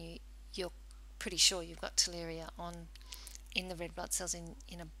yourself and you're pretty sure you've got Theileria in the red blood cells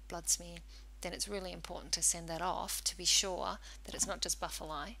in a blood smear, then it's really important to send that off to be sure that it's not just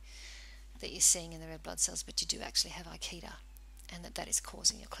Buffali that you're seeing in the red blood cells, but you do actually have Ikeda, and that is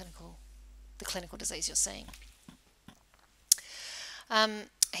causing the clinical disease you're seeing.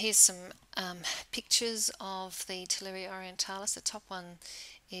 Here's some pictures of the Theileria orientalis. The top one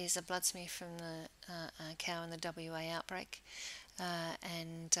is a blood smear from the cow in the WA outbreak,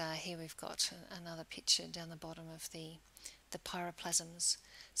 and here we've got another picture down the bottom of the pyroplasms.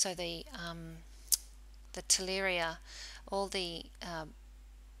 So the Theileria, all the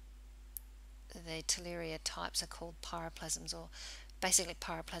Theileria types are called pyroplasms, or basically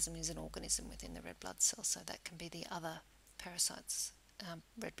pyroplasm is an organism within the red blood cell, so that can be the other parasites,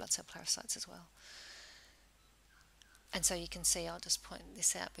 red blood cell parasites as well. And so you can see, I'll just point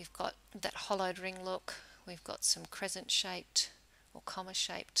this out, we've got that hollowed ring look, we've got some crescent-shaped or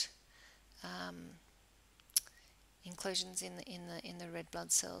comma-shaped inclusions in the red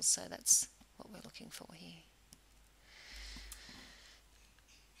blood cells, so that's what we're looking for here.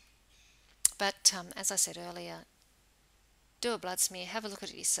 But as I said earlier, do a blood smear, have a look at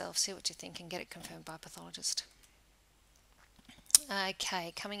it yourself, see what you think, and get it confirmed by a pathologist.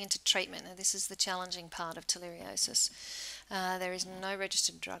 Okay, coming into treatment. Now this is the challenging part of Theileriosis. There is no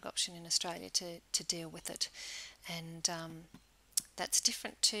registered drug option in Australia to deal with it, and that's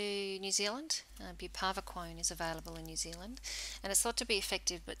different to New Zealand. Buparvaquone is available in New Zealand, and it's thought to be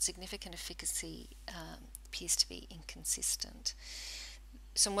effective, but significant efficacy appears to be inconsistent.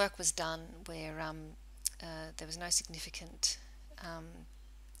 Some work was done where there was no significant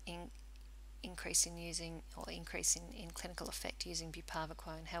increase in clinical effect using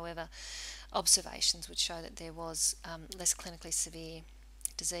buparvaquone. However, observations would show that there was less clinically severe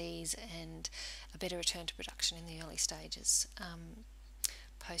disease and a better return to production in the early stages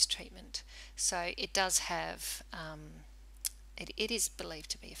post-treatment. So it does have, it is believed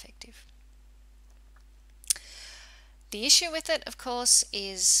to be effective. The issue with it, of course,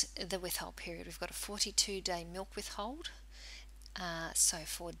 is the withhold period. We've got a 42-day milk withhold. So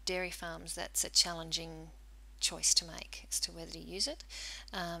for dairy farms, that's a challenging choice to make as to whether to use it,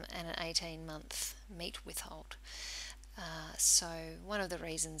 and an 18-month meat withhold. So one of the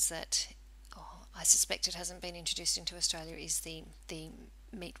reasons that I suspect it hasn't been introduced into Australia is the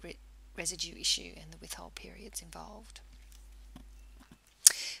meat residue issue and the withhold periods involved.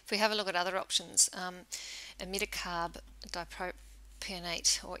 If we have a look at other options, imidacarb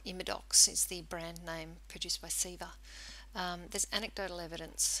dipropionate, or Imidox, is the brand name produced by Seva. There's anecdotal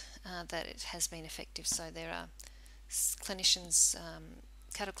evidence that it has been effective, so there are clinicians,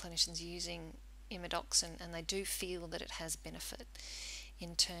 cattle clinicians using Imidox, and they do feel that it has benefit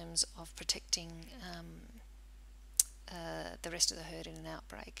in terms of protecting the rest of the herd in an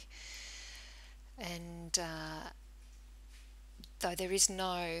outbreak. And though there is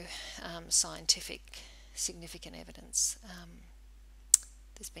no scientific significant evidence,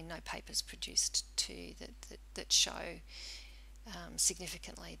 there's been no papers produced that show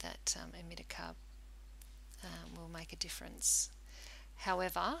significantly that imidacarb will make a difference.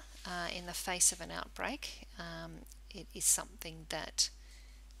 However, in the face of an outbreak, it is something that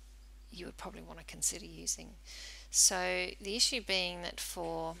you would probably want to consider using. So the issue being that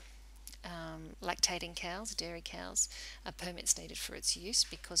for lactating cows, dairy cows, a permit's needed for its use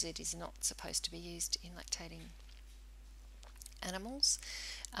because it is not supposed to be used in lactating animals.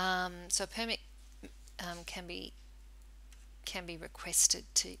 So a permit can be requested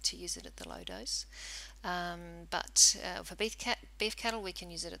to use it at the low dose, but for beef cattle we can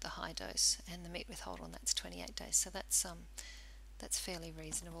use it at the high dose, and the meat withhold on that's 28 days. So that's fairly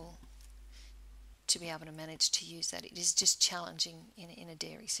reasonable to be able to manage to use that. It is just challenging in a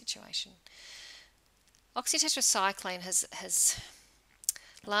dairy situation. Oxytetracycline has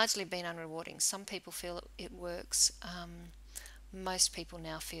largely been unrewarding. Some people feel it works. Most people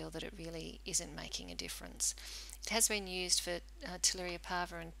now feel that it really isn't making a difference. It has been used for Theileria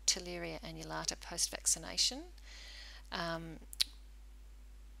parva and Theileria annulata post-vaccination, and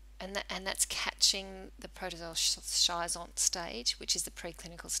that's catching the protozoal schizont stage, which is the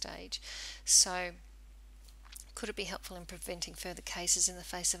preclinical stage. So could it be helpful in preventing further cases in the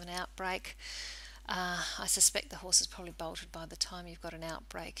face of an outbreak? I suspect the horse is probably bolted by the time you've got an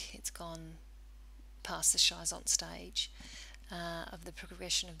outbreak. It's gone past the Chiasson stage of the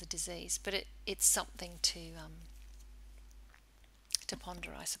progression of the disease. But it's something to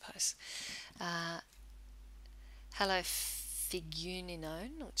ponder, I suppose.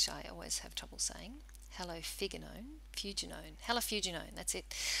 Halofiginone, which I always have trouble saying. Halofuginone, that's it.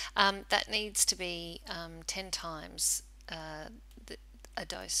 That needs to be 10 times a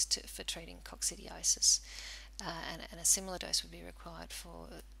dose for treating coccidiosis, and a similar dose would be required for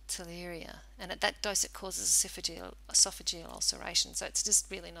Theileria. And at that dose, it causes esophageal ulceration, so it's just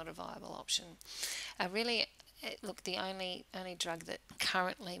really not a viable option. Look, the only drug that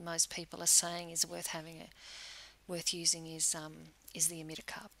currently most people are saying is worth using is the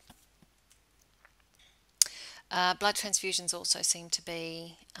imidacarb. Blood transfusions also seem to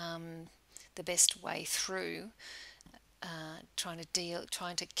be the best way through trying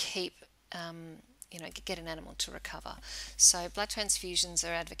to keep get an animal to recover. So blood transfusions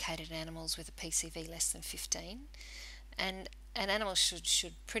are advocated in animals with a PCV less than 15, and animals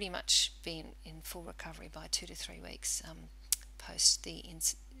should pretty much be in full recovery by 2 to 3 weeks post the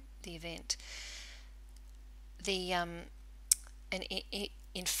event.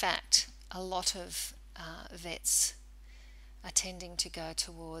 In fact, a lot of vets are tending to go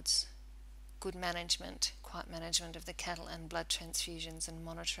towards good management, quiet management of the cattle, and blood transfusions and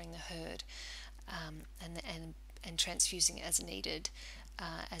monitoring the herd, and transfusing as needed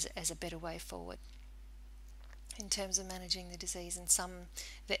as a better way forward in terms of managing the disease. And some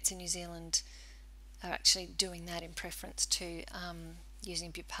vets in New Zealand are actually doing that in preference to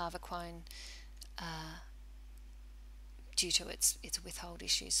using buparvaquone due to its withhold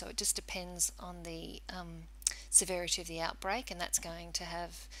issues. So it just depends on the severity of the outbreak, and that's going to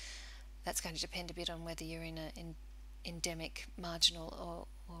depend a bit on whether you're in an endemic, marginal, or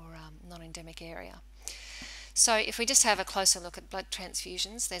non-endemic area. So if we just have a closer look at blood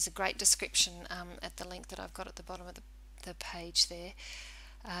transfusions, there's a great description at the link that I've got at the bottom of the page there.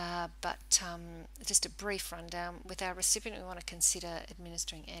 But just a brief rundown. With our recipient, we want to consider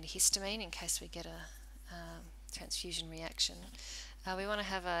administering antihistamine in case we get a transfusion reaction. We want to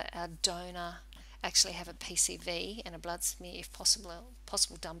have our donor actually have a PCV and a blood smear, if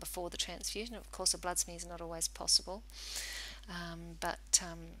possible done before the transfusion. Of course, a blood smear is not always possible, but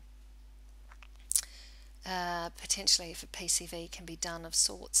potentially if a PCV can be done of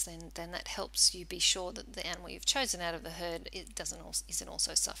sorts, then that helps you be sure that the animal you've chosen out of the herd isn't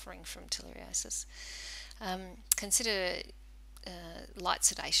also suffering from Theileriosis. Consider light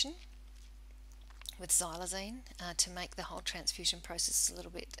sedation with xylazine to make the whole transfusion process a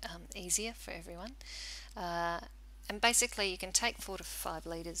little bit easier for everyone. And basically you can take 4 to 5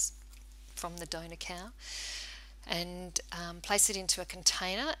 litres from the donor cow and place it into a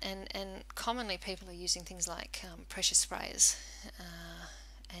container, and commonly people are using things like pressure sprayers,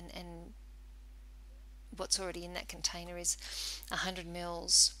 and what's already in that container is 100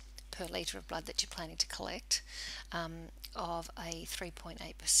 mils per litre of blood that you're planning to collect of a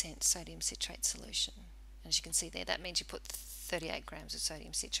 3.8% sodium citrate solution. As you can see there, that means you put 38 grams of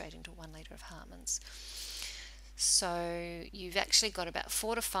sodium citrate into 1 litre of Hartmann's. So you've actually got about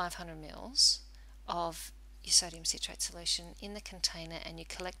 400 to 500 mils of your sodium citrate solution in the container, and you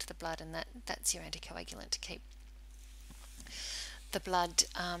collect the blood, and that's your anticoagulant to keep the blood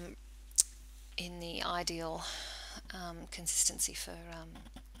in the ideal consistency for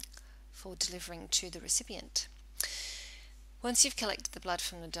delivering to the recipient. Once you've collected the blood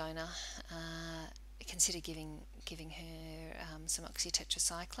from the donor, consider giving her some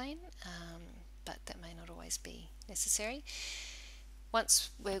oxytetracycline, but that may not always be necessary.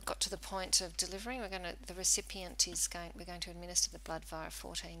 Once we've got to the point of delivering, we're going to administer the blood via a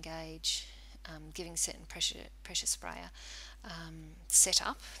 14 gauge giving set and pressure sprayer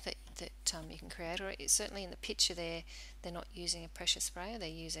setup that you can create, or certainly in the picture there, they're not using a pressure sprayer, they're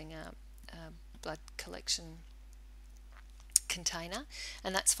using a blood collection container,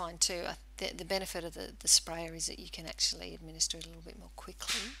 and that's fine too. The benefit of the sprayer is that you can actually administer it a little bit more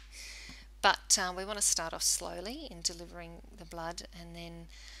quickly, but we want to start off slowly in delivering the blood, and then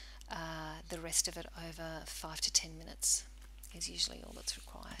the rest of it over 5 to 10 minutes is usually all that's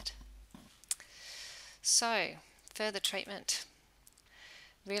required. So further treatment,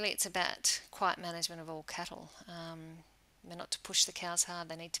 really it's about quiet management of all cattle. They're not to push the cows hard,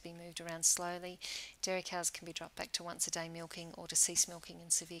 they need to be moved around slowly. Dairy cows can be dropped back to once a day milking or to cease milking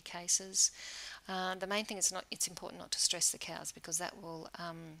in severe cases. The main thing is it's important not to stress the cows, because that will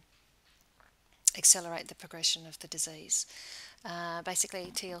accelerate the progression of the disease.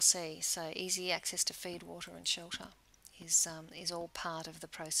 Basically TLC, so easy access to feed, water and shelter is all part of the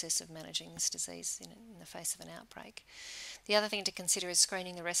process of managing this disease in the face of an outbreak. The other thing to consider is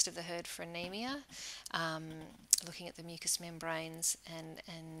screening the rest of the herd for anaemia, looking at the mucous membranes,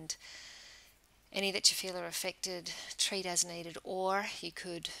 and any that you feel are affected, treat as needed, or you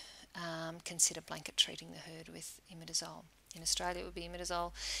could consider blanket treating the herd with imidazole. In Australia it would be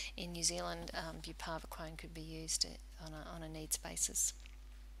imidazole. In New Zealand, buparvaquone could be used on a needs basis.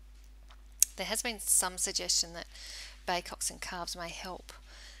 There has been some suggestion that Baycox and calves may help,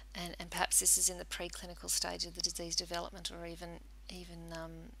 and perhaps this is in the preclinical stage of the disease development, or even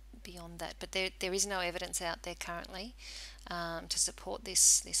beyond that. But there is no evidence out there currently to support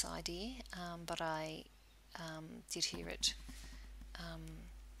this idea. But I did hear it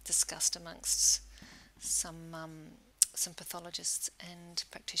discussed amongst some pathologists and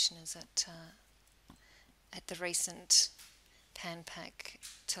practitioners at the recent PanPAC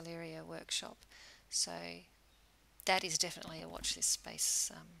Theileria workshop. So that is definitely a watch this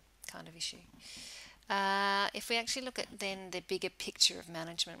space kind of issue. If we actually look at then the bigger picture of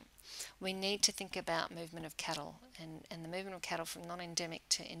management, we need to think about movement of cattle, and the movement of cattle from non-endemic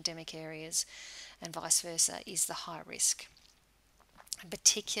to endemic areas and vice versa is the high risk, and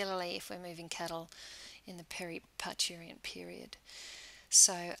particularly if we're moving cattle in the peri-parturient period.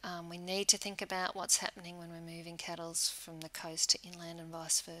 So we need to think about what's happening when we're moving cattle from the coast to inland and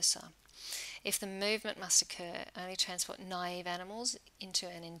vice versa. If the movement must occur, only transport naive animals into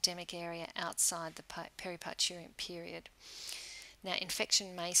an endemic area outside the peri-parturient period. Now,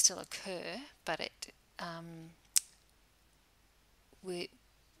 infection may still occur, but it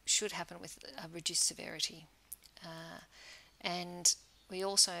should happen with a reduced severity. And we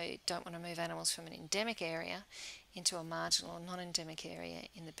also don't want to move animals from an endemic area into a marginal or non-endemic area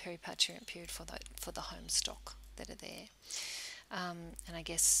in the peri-parturient period for the home stock that are there. And I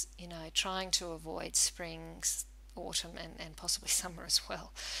guess, trying to avoid spring, autumn and possibly summer as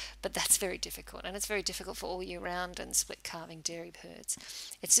well. But that's very difficult, and it's very difficult for all year round and split calving dairy herds.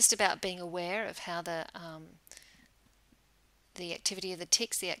 It's just about being aware of how the activity of the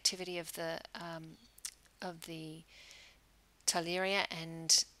ticks, the activity of the Theileria,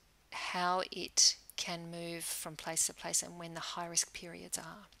 and how it can move from place to place and when the high risk periods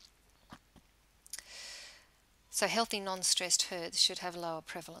are. So healthy non-stressed herds should have lower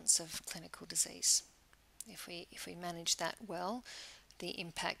prevalence of clinical disease. If we manage that well, the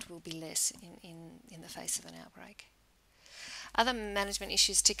impact will be less in the face of an outbreak. Other management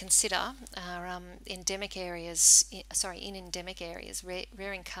issues to consider are in endemic areas,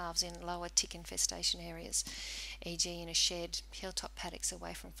 rearing calves in lower tick infestation areas, e.g. in a shed, hilltop paddocks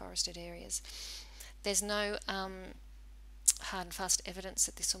away from forested areas. There's no hard and fast evidence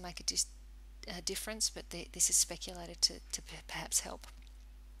that this will make a difference, but this is speculated to perhaps help.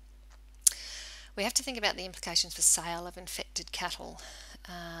 We have to think about the implications for sale of infected cattle,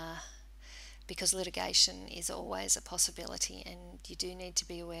 because litigation is always a possibility, and you do need to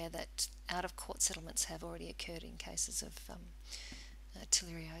be aware that out-of-court settlements have already occurred in cases of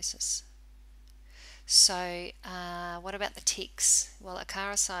Theileriosis. So what about the ticks? Well,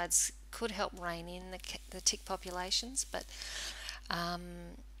 acaricides could help rein in the tick populations, but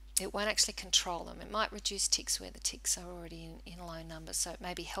it won't actually control them. It might reduce ticks where the ticks are already in low numbers, so it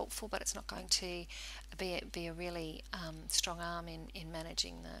may be helpful, but it's not going to be a really strong arm in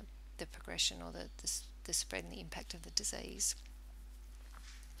managing the progression or the spread and the impact of the disease.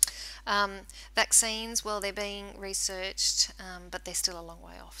 Vaccines, well, they're being researched, but they're still a long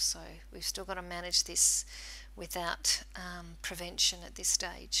way off, so we've still got to manage this without prevention at this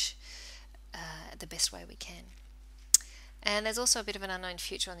stage the best way we can. And there's also a bit of an unknown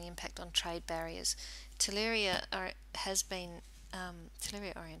future on the impact on trade barriers. Theileria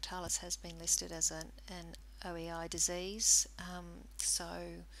orientalis has been listed as an OEI disease, so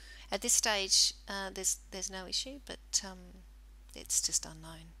at this stage there's no issue, but it's just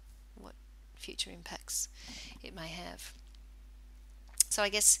unknown what future impacts it may have. So I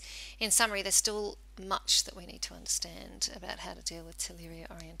guess in summary, there's still much that we need to understand about how to deal with Theileria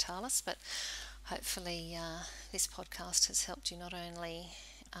orientalis, but hopefully this podcast has helped you not only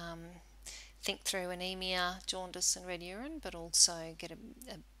think through anemia, jaundice and red urine, but also get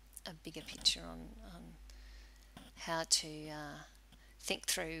a bigger picture on how to think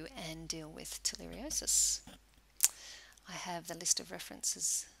through and deal with Theileriosis. I have the list of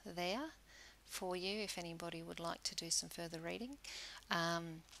references there for you if anybody would like to do some further reading.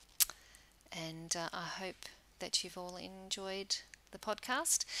 And I hope that you've all enjoyed the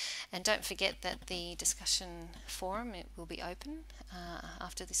podcast, and don't forget that the discussion forum, it will be open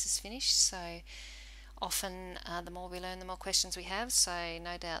after this is finished, so often the more we learn, the more questions we have, so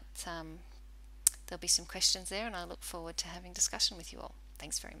no doubt there'll be some questions there, and I look forward to having discussion with you all.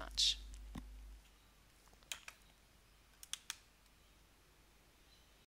 Thanks very much.